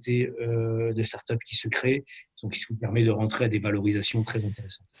sociétés, de startups qui se créent, donc qui nous permet de rentrer à des valorisations très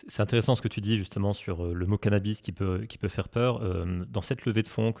intéressantes. C'est intéressant ce que tu dis justement sur le mot cannabis qui peut faire peur. Dans cette levée de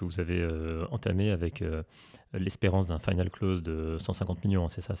fonds que vous avez entamée avec l'espérance d'un final close de 150 millions, hein,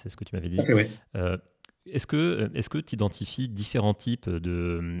 c'est ça, c'est ce que tu m'avais dit. Okay, ouais. Euh, est-ce que tu identifies différents types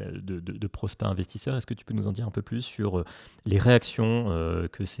de prospects investisseurs? Est-ce que tu peux nous en dire un peu plus sur les réactions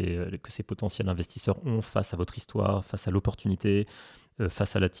que ces potentiels investisseurs ont face à votre histoire, face à l'opportunité,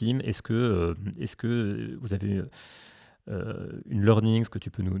 face à la team? Est-ce que vous avez une learning que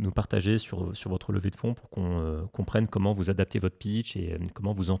tu peux nous partager sur votre levée de fonds pour qu'on comprenne comment vous adaptez votre pitch et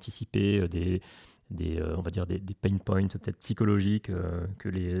comment vous anticipez on va dire des pain points peut-être psychologiques que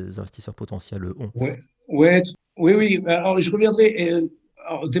les investisseurs potentiels ont. Ouais, ouais, oui, oui. Alors, je reviendrai.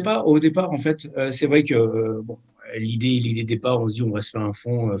 Alors, au départ, en fait, c'est vrai que bon, l'idée de départ, on se dit, on va se faire un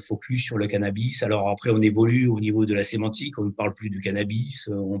fonds focus sur le cannabis. Alors après, on évolue au niveau de la sémantique. On ne parle plus de cannabis,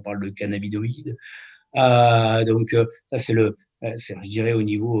 on parle de cannabinoïdes. Donc, ça, je dirais, au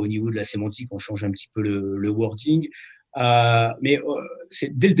niveau de la sémantique, on change un petit peu le wording. Mais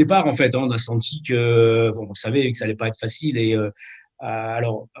dès le départ, en fait, hein, on a senti que, bon, on savait que ça allait pas être facile. Et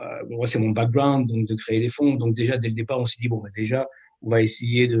alors, moi, c'est mon background, donc de créer des fonds. Donc déjà, dès le départ, on s'est dit, bon, bah, déjà, on va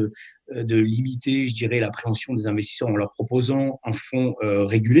essayer de limiter, je dirais, l'appréhension des investisseurs en leur proposant un fonds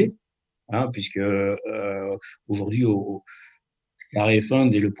régulé, hein, puisque aujourd'hui, la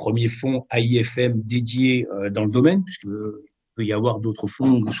Fund est le premier fonds AIFM dédié dans le domaine, puisque peut y avoir d'autres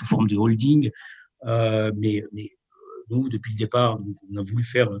fonds sous forme de holding, mais nous, depuis le départ, donc, on a voulu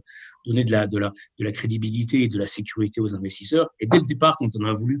donner de la crédibilité et de la sécurité aux investisseurs. Et dès le départ, quand on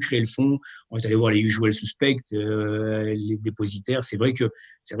a voulu créer le fonds, on est allé voir les usual suspects, les dépositaires. C'est vrai que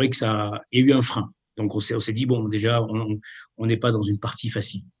ça a eu un frein. Donc, on s'est dit, bon, déjà, on n'est pas dans une partie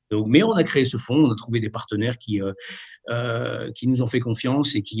facile. Donc, mais on a créé ce fonds, on a trouvé des partenaires qui nous ont fait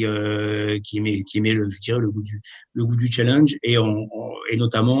confiance et qui aimaient je dirais, le goût du challenge, et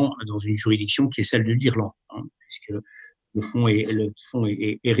notamment dans une juridiction qui est celle de l'Irlande, hein, puisque le fonds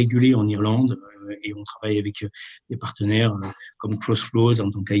est régulé en Irlande, et on travaille avec des partenaires comme Crossroads en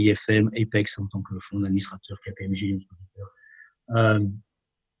tant qu'AIFM, Apex en tant que fonds d'administrateur, KPMG. Euh,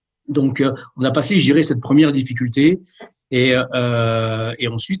 donc, on a passé, je dirais, cette première difficulté. Et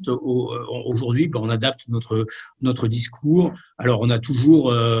ensuite, aujourd'hui, on adapte notre discours. Alors, on a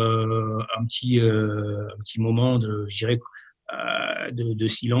toujours un petit moment je dirais, de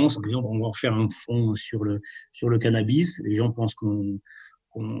silence en disant on va en faire un fond sur le cannabis. Les gens pensent qu'on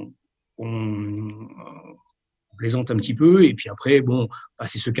plaisante un petit peu. Et puis après, bon,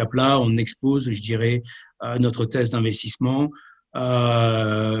 passer ce cap-là, on expose, je dirais, notre thèse d'investissement.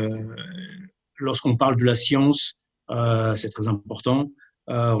 Euh, Lorsqu'on parle de la science, c'est très important.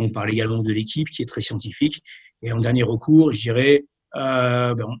 On parle également de l'équipe qui est très scientifique. Et en dernier recours, je dirais,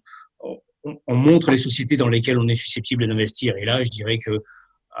 on montre les sociétés dans lesquelles on est susceptible d'investir. Et là, je dirais que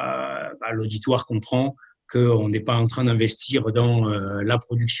l'auditoire comprend qu'on n'est pas en train d'investir dans la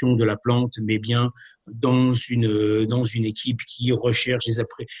production de la plante, mais bien dans une équipe qui recherche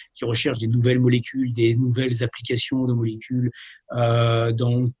des nouvelles molécules, des nouvelles applications de molécules,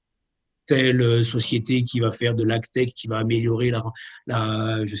 dans telle société qui va faire de l'agtech, qui va améliorer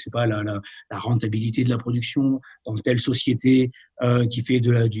je sais pas, la rentabilité de la production, dans telle société qui fait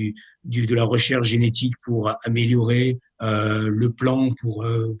de la recherche génétique pour améliorer le plan,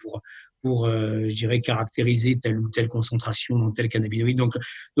 je dirais, caractériser telle ou telle concentration dans tel cannabinoïde.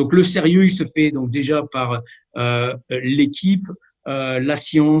 Donc le sérieux, il se fait donc déjà par l'équipe, la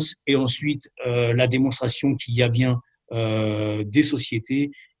science, et ensuite la démonstration qu'il y a bien des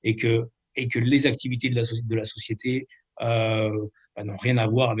sociétés, et que les activités de la société n'ont rien à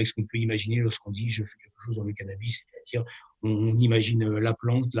voir avec ce qu'on peut imaginer lorsqu'on dit je fais quelque chose dans le cannabis, c'est-à-dire on imagine la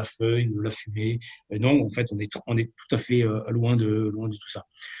plante, la feuille, la fumée. Non, en fait, on est tout à fait loin de tout ça.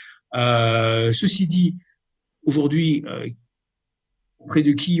 Ceci dit, aujourd'hui, auprès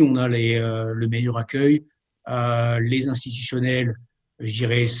de qui on a le meilleur accueil? Les institutionnels, je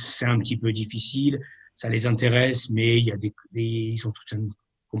dirais, c'est un petit peu difficile. Ça les intéresse, mais il y a ils ont toute une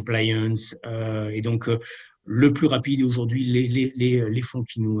compliance. Et donc, le plus rapide aujourd'hui, les fonds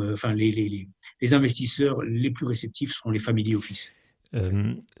qui les investisseurs les plus réceptifs sont les family office.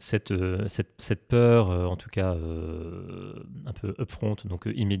 Cette peur, en tout cas un peu upfront, donc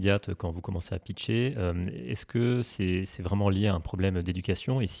immédiate quand vous commencez à pitcher, est-ce que c'est vraiment lié à un problème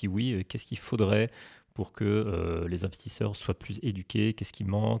d'éducation? Et si oui, qu'est-ce qu'il faudrait pour que les investisseurs soient plus éduqués? Qu'est-ce qui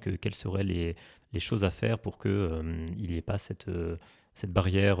manque? Quelles seraient les choses à faire pour qu'il n'y ait pas cette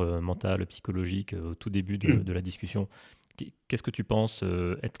barrière mentale, psychologique au tout début de la discussion? Qu'est-ce que tu penses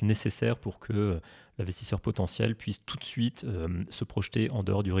être nécessaire pour que l'investisseur potentiel puisse tout de suite se projeter en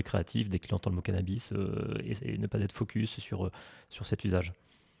dehors du récréatif dès qu'il entend le mot cannabis et ne pas être focus sur cet usage?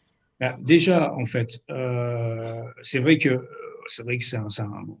 Déjà, en fait, c'est vrai que cannabis,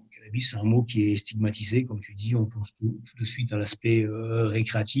 c'est un mot qui est stigmatisé, comme tu dis. On pense tout de suite à l'aspect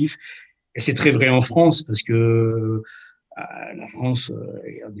récréatif, et c'est très vrai en France, parce que la France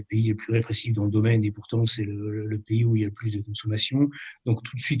est un des pays les plus répressifs dans le domaine, et pourtant c'est le pays où il y a le plus de consommation. Donc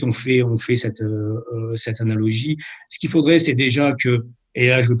tout de suite on fait cette analogie. Ce qu'il faudrait, c'est déjà que, et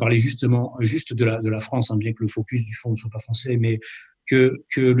là je veux parler juste de la France, hein, bien que le focus du fonds ne soit pas français, mais le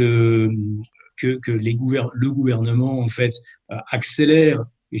gouvernement en fait accélère,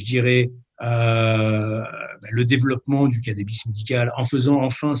 je dirais, le développement du cannabis médical en faisant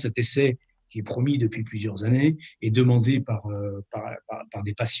enfin cet essai qui est promis depuis plusieurs années et demandé par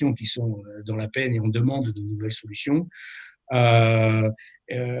des patients qui sont dans la peine, et on demande de nouvelles solutions. C'est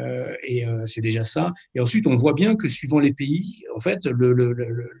déjà ça. Et ensuite, on voit bien que suivant les pays, en fait,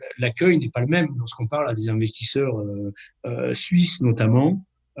 l'accueil n'est pas le même. Lorsqu'on parle à des investisseurs suisses notamment,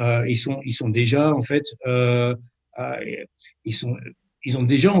 ils sont déjà en fait, ils ont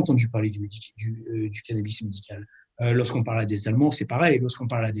déjà entendu parler du cannabis médical. Lorsqu'on parle à des Allemands, c'est pareil. Lorsqu'on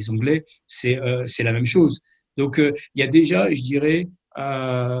parle à des Anglais, c'est la même chose. Donc, il y a déjà, je dirais,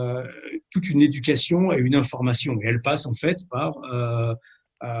 toute une éducation et une information. Et elle passe en fait par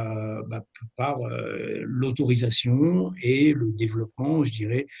l'autorisation et le développement, je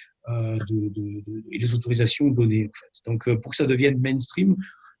dirais, et les autorisations données. En fait. Donc, pour que ça devienne mainstream,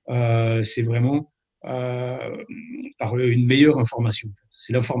 c'est vraiment par une meilleure information. En fait.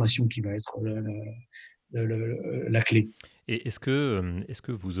 C'est l'information qui va être la clé. Et est-ce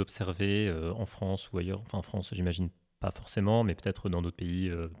que vous observez en France ou ailleurs, enfin en France j'imagine pas forcément, mais peut-être dans d'autres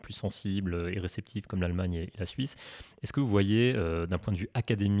pays plus sensibles et réceptifs comme l'Allemagne et la Suisse. Est-ce que vous voyez, d'un point de vue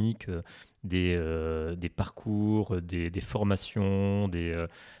académique, des parcours, des formations,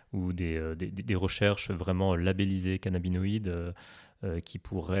 ou des recherches vraiment labellisées cannabinoïdes qui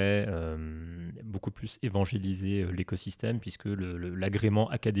pourraient beaucoup plus évangéliser l'écosystème, puisque l'agrément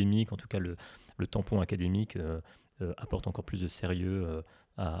académique, en tout cas le tampon académique, apporte encore plus de sérieux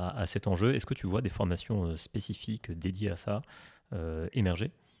à cet enjeu. Est-ce que tu vois des formations spécifiques dédiées à ça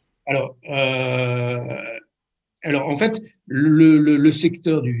émerger? Alors, alors, en fait, le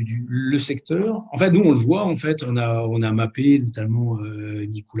secteur le secteur, en fait, nous, on le voit, en fait, on a mappé, notamment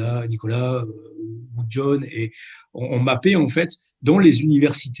Nicolas, ou John, et on mappé, en fait, dans les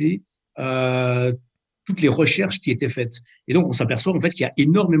universités, euh, toutes les recherches qui étaient faites. Et donc, on s'aperçoit, en fait, qu'il y a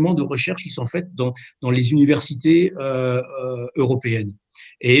énormément de recherches qui sont faites dans les universités européennes.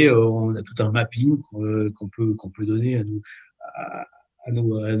 Et on a tout un mapping qu'on peut donner à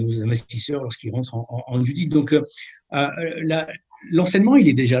nos investisseurs lorsqu'ils rentrent en due deal. Donc, l'enseignement, il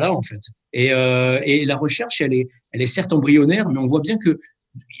est déjà là, en fait. Et la recherche, elle est certes embryonnaire, mais on voit bien que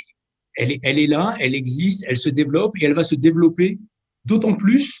elle est là, elle existe, elle se développe et elle va se développer d'autant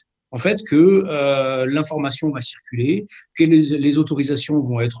plus en fait que l'information va circuler, que les autorisations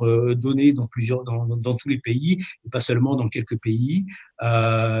vont être données dans tous les pays, et pas seulement dans quelques pays.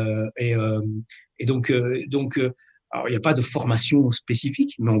 Euh, et, euh, et donc alors, il n'y a pas de formation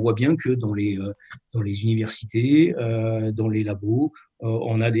spécifique, mais on voit bien que dans les universités, dans les labos,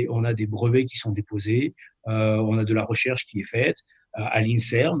 on a des brevets qui sont déposés, on a de la recherche qui est faite à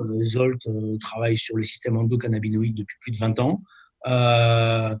l'INSERM. Zolt travaille sur le système endocannabinoïde depuis plus de 20 ans.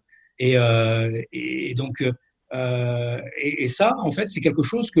 Euh, et donc, et ça, en fait, c'est quelque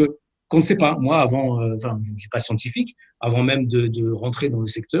chose qu'on ne sait pas. Moi, avant, enfin, je ne suis pas scientifique, avant même de rentrer dans le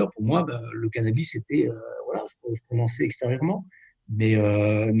secteur, pour moi, bah, le cannabis était, voilà, je commençais extérieurement. Mais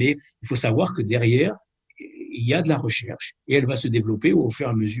il faut savoir que derrière, il y a de la recherche et elle va se développer au fur et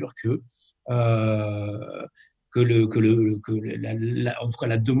à mesure euh, en tout cas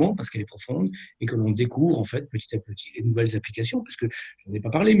la demande, parce qu'elle est profonde, et que l'on découvre en fait petit à petit les nouvelles applications, parce que je n'en ai pas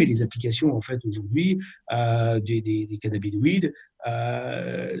parlé, mais les applications en fait aujourd'hui des cannabinoïdes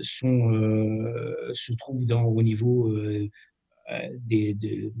se trouvent au niveau des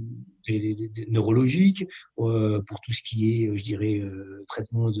neurologiques, pour tout ce qui est, je dirais,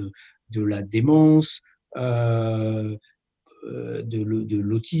 traitement de la démence, euh, de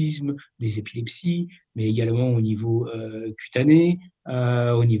l'autisme, des épilepsies, mais également au niveau cutané,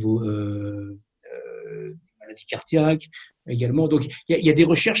 au niveau maladies cardiaques également. Donc, il y a des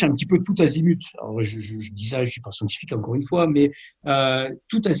recherches un petit peu tout azimut. Alors, je dis ça, je ne suis pas scientifique encore une fois, mais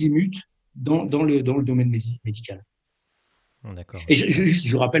tout azimut dans le domaine médical. D'accord, Et super.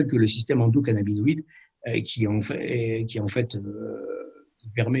 je rappelle que le système endocannabinoïde, qui en fait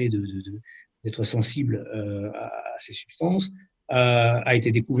permet d'être sensible à ces substances, a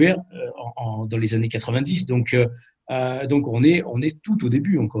été découvert dans les années 90. Donc on est tout au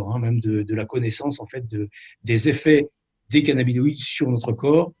début encore, hein, même de la connaissance en fait des effets des cannabinoïdes sur notre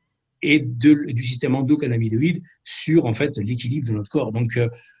corps et du système endocannabinoïde sur en fait l'équilibre de notre corps. Donc il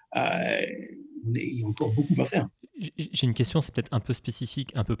y a encore beaucoup à faire. J'ai une question, c'est peut-être un peu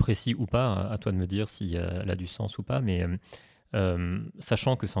spécifique, un peu précis ou pas, à toi de me dire si elle a du sens ou pas, mais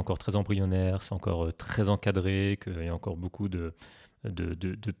sachant que c'est encore très embryonnaire, c'est encore très encadré, qu'il y a encore beaucoup de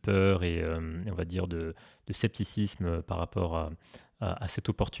peur et on va dire de scepticisme par rapport à cette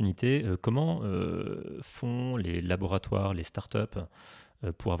opportunité, comment font les laboratoires, les startups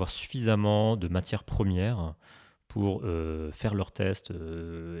pour avoir suffisamment de matières premières pour faire leurs tests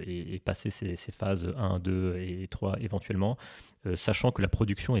et passer ces phases 1, 2 et 3 éventuellement, sachant que la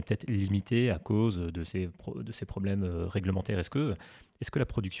production est peut-être limitée à cause de ces problèmes réglementaires. Est-ce que la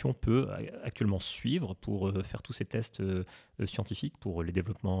production peut actuellement suivre pour faire tous ces tests scientifiques pour les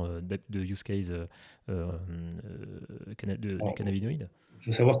développements de use case du cannabinoïde? Il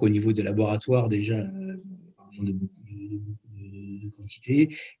faut savoir qu'au niveau des laboratoires, déjà, ils ont de quantité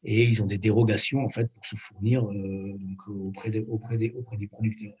et ils ont des dérogations en fait pour se fournir donc auprès des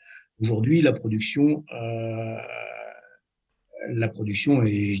producteurs. Aujourd'hui, la production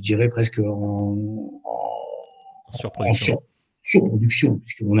est, je dirais, presque En en surproduction. surproduction,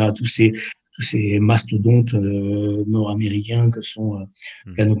 puisqu'on a tous ces mastodontes nord-américains que sont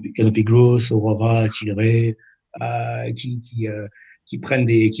Mhm. Canopy Growth, Aurora, Tilray, euh, qui, qui, euh, qui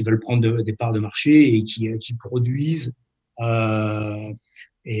veulent prendre des parts de marché et qui produisent euh,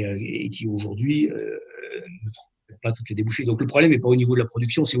 et qui aujourd'hui ne trouvent pas toutes les débouchés. Donc le problème n'est pas au niveau de la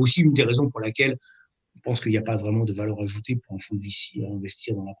production, c'est aussi une des raisons pour laquelle je pense qu'il n'y a pas vraiment de valeur ajoutée pour un fonds de VC à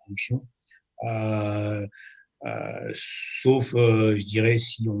investir dans la production. Euh, sauf, je dirais,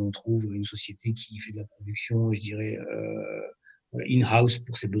 si on trouve une société qui fait de la production, je dirais, in-house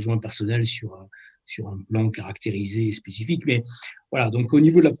pour ses besoins personnels sur un plan caractérisé et spécifique. Mais voilà, donc au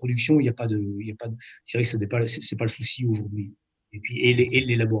niveau de la production, il y a pas de, je dirais que c'est pas le souci aujourd'hui. Et puis, et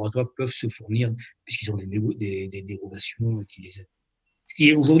les laboratoires peuvent se fournir, puisqu'ils ont des dérogations qui les aident. Ce qui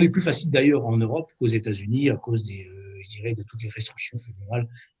est aujourd'hui plus facile d'ailleurs en Europe qu'aux États-Unis à cause je dirais, de toutes les restrictions fédérales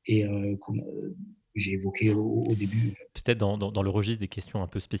et j'ai évoqué au début. En fait. Peut-être dans le registre des questions un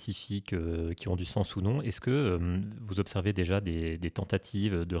peu spécifiques qui ont du sens ou non, est-ce que vous observez déjà des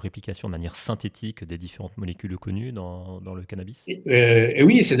tentatives de réplication de manière synthétique des différentes molécules connues dans le cannabis? Et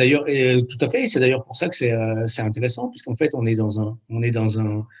oui, c'est d'ailleurs tout à fait. C'est d'ailleurs pour ça que c'est intéressant, puisqu'en fait on est dans un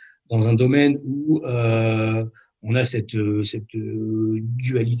domaine où on a cette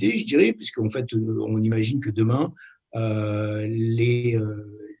dualité, je dirais, puisqu'en fait on imagine que demain euh, les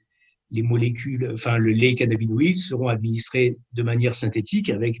euh, les molécules, enfin les cannabinoïdes seront administrés de manière synthétique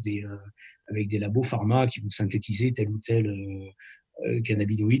avec des labos pharma qui vont synthétiser tel ou tel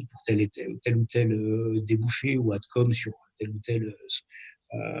cannabinoïde pour tel ou tel débouché ou outcome sur telle ou telle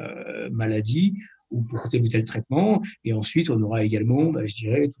maladie ou pour tel ou tel traitement. Et ensuite, on aura également, je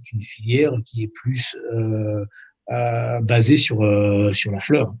dirais, toute une filière qui est plus basée sur la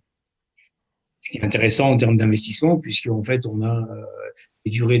fleur. Ce qui est intéressant en termes d'investissement, puisqu'en fait, on a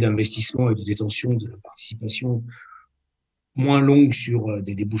des durées d'investissement et de détention de la participation moins longues sur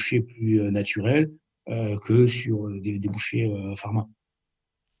des débouchés plus naturels que sur des débouchés pharma.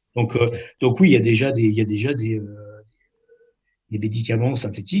 Donc, Ok. donc oui, il y a déjà des médicaments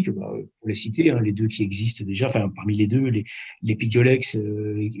synthétiques, pour les citer, hein, les deux qui existent déjà, enfin parmi les deux, les Piciolex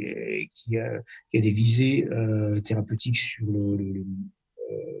qui a des visées thérapeutiques sur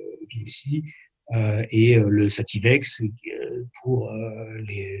l'épilepsie et le Sativex pour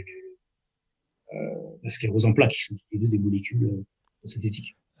la sclérose en plaques, qui sont les deux des molécules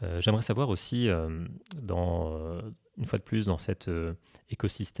synthétiques. J'aimerais savoir aussi, une fois de plus, dans cet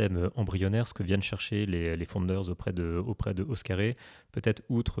écosystème embryonnaire, ce que viennent chercher les founders auprès de Oscaré. Peut-être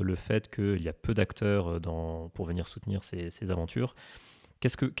outre le fait qu'il y a peu d'acteurs pour venir soutenir ces aventures,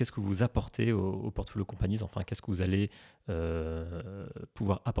 qu'est-ce que vous apportez au portfolio companies? Enfin, qu'est-ce que vous allez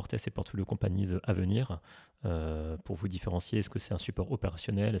pouvoir apporter à ces portfolio companies à venir pour vous différencier? Est-ce que c'est un support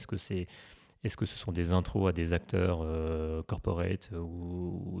opérationnel? Est-ce que ce sont des intros à des acteurs corporate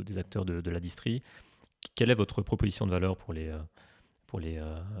ou des acteurs de la distrie? Quelle est votre proposition de valeur pour les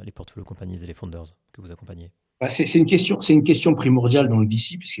portfolio companies et les founders que vous accompagnez? C'est une question primordiale dans le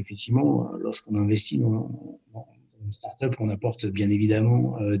VC, puisqu'effectivement, lorsqu'on investit dans une startup, on apporte bien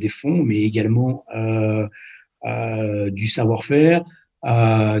évidemment des fonds, mais également du savoir-faire,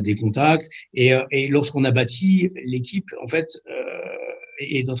 des contacts. Et lorsqu'on a bâti l'équipe, en fait,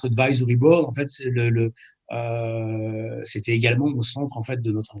 et notre advisory board, en fait, c'était également au centre en fait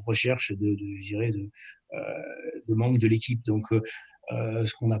de notre recherche je dirais, de membres de l'équipe. Donc,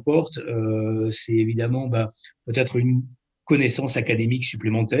 ce qu'on apporte, c'est évidemment peut-être une connaissance académique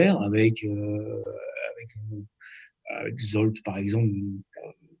supplémentaire avec Zolt, par exemple,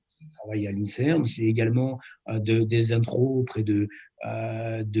 qui travaille à l'INSERM. C'est également des intros auprès de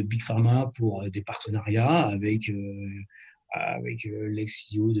Big Pharma pour des partenariats avec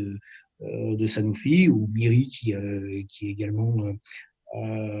l'ex-CEO de Sanofi ou Miri qui est également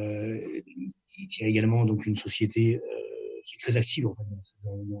qui a également donc une société qui est très active en fait,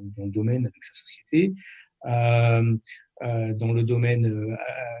 dans le domaine avec sa société. Euh, dans le domaine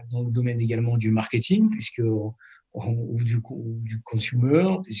également du marketing, ou du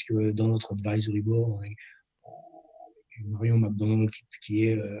consumer, puisque dans notre advisory board, on est avec Marion McDonald qui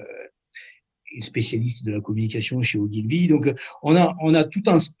est une spécialiste de la communication chez Ogilvy. Donc, on a tout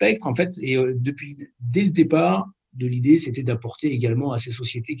un spectre, en fait, et dès le départ de l'idée, c'était d'apporter également à ces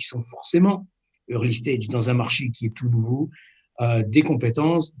sociétés qui sont forcément early stage dans un marché qui est tout nouveau, des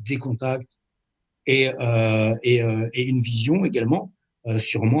compétences, des contacts et une vision également,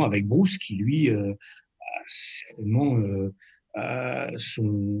 sûrement avec Bruce, qui lui, a certainement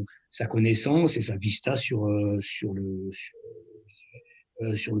sa connaissance et sa vista dans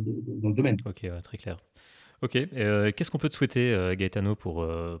le domaine. Ok, ouais, très clair. Ok, qu'est-ce qu'on peut te souhaiter, Gaetano, pour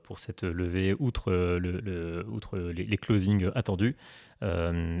cette levée, outre, outre les closings attendus?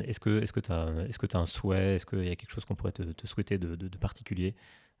 Est-ce que tu as un souhait? Est-ce qu'il y a quelque chose qu'on pourrait te souhaiter de particulier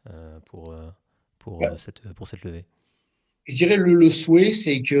pour, pour cette levée? Je dirais le souhait,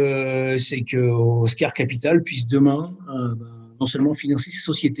 c'est que Oscar Capital puisse demain non seulement financer ses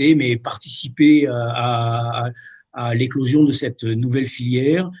sociétés, mais participer à l'éclosion de cette nouvelle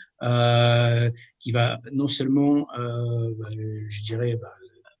filière qui va non seulement, je dirais,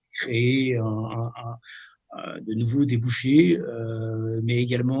 créer de nouveaux débouchés, mais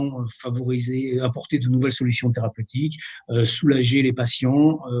également apporter de nouvelles solutions thérapeutiques, soulager les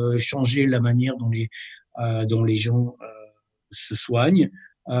patients, changer la manière dont les gens se soignent.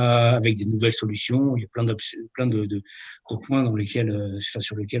 Avec des nouvelles solutions, il y a plein de points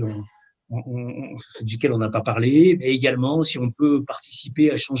sur lesquels duquel on n'a pas parlé, mais également si on peut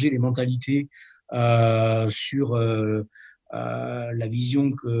participer à changer les mentalités sur la vision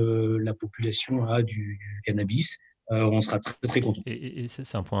que la population a du cannabis, on sera très très content. Et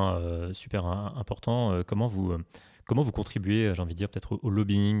c'est un point super important. Comment vous contribuez, j'ai envie de dire, peut-être au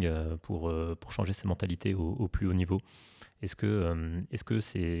lobbying pour changer ces mentalités au plus haut niveau? Est-ce que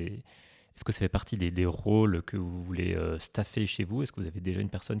ça fait partie des rôles que vous voulez staffer chez vous? Est-ce que vous avez déjà une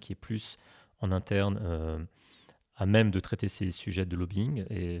personne qui est plus en interne à même de traiter ces sujets de lobbying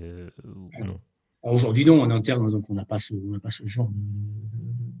ou non? Aujourd'hui, non, en interne, donc on n'a pas ce genre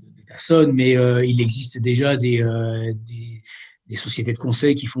de personnes, mais il existe déjà des sociétés de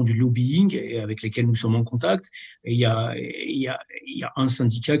conseil qui font du lobbying et avec lesquelles nous sommes en contact. Et il y a un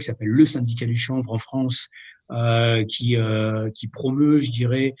syndicat qui s'appelle le syndicat du chanvre en France, qui promeut, je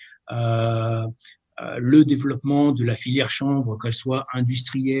dirais, le développement de la filière chanvre, qu'elle soit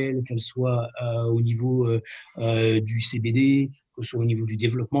industrielle, qu'elle soit au niveau du CBD, que ce soit au niveau du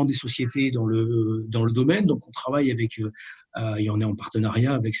développement des sociétés dans le domaine. Donc, on travaille et on est en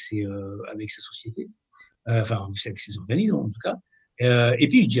partenariat avec ces sociétés, enfin, avec ces organismes en tout cas. Et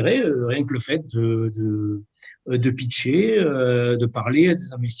puis, je dirais, rien que le fait de pitcher, de parler à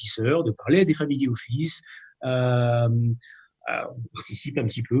des investisseurs, de parler à des family office, on participe un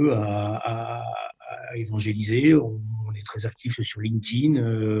petit peu à évangéliser. On est très actif sur LinkedIn,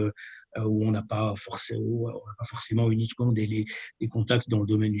 où on n'a pas forcément uniquement des contacts dans le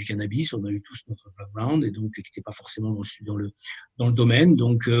domaine du cannabis. On a eu tous notre background et donc qui n'était pas forcément dans le domaine.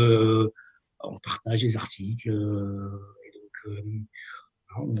 Donc, on partage des articles. Et donc,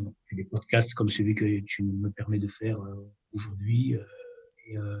 on fait des podcasts comme celui que tu me permets de faire aujourd'hui.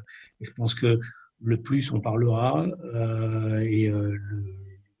 Et je pense que le plus on parlera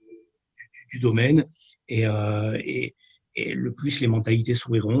du domaine et le plus les mentalités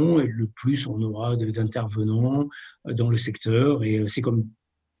s'ouvriront et le plus on aura d'intervenants dans le secteur. Et c'est comme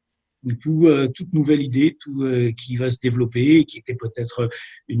toute nouvelle idée, qui va se développer, qui était peut-être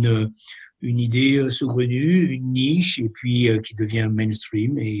une idée saugrenue, une niche, et puis qui devient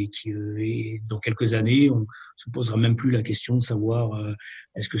mainstream et dans quelques années, on se posera même plus la question de savoir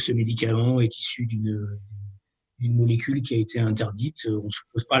est-ce que ce médicament est issu d'une molécule qui a été interdite. On se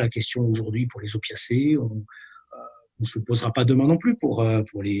pose pas la question aujourd'hui pour les opiacés, on se posera pas demain non plus pour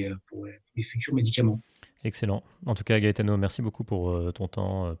les futurs médicaments. Excellent. En tout cas, Gaetano, merci beaucoup pour ton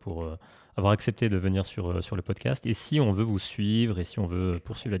temps, pour avoir accepté de venir sur le podcast. Et si on veut vous suivre et si on veut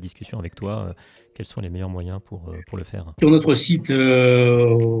poursuivre la discussion avec toi, quels sont les meilleurs moyens pour le faire? Sur notre site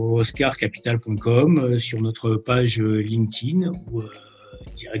oscarcapital.com, sur notre page LinkedIn ou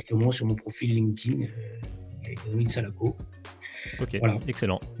directement sur mon profil LinkedIn, Gaetano Insalaco. Ok, voilà.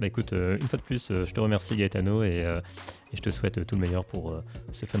 Excellent. Bah, écoute, une fois de plus, je te remercie Gaetano et je te souhaite tout le meilleur pour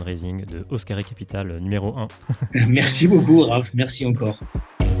ce fundraising de Oscar Capital numéro 1. Merci beaucoup Raph, merci encore.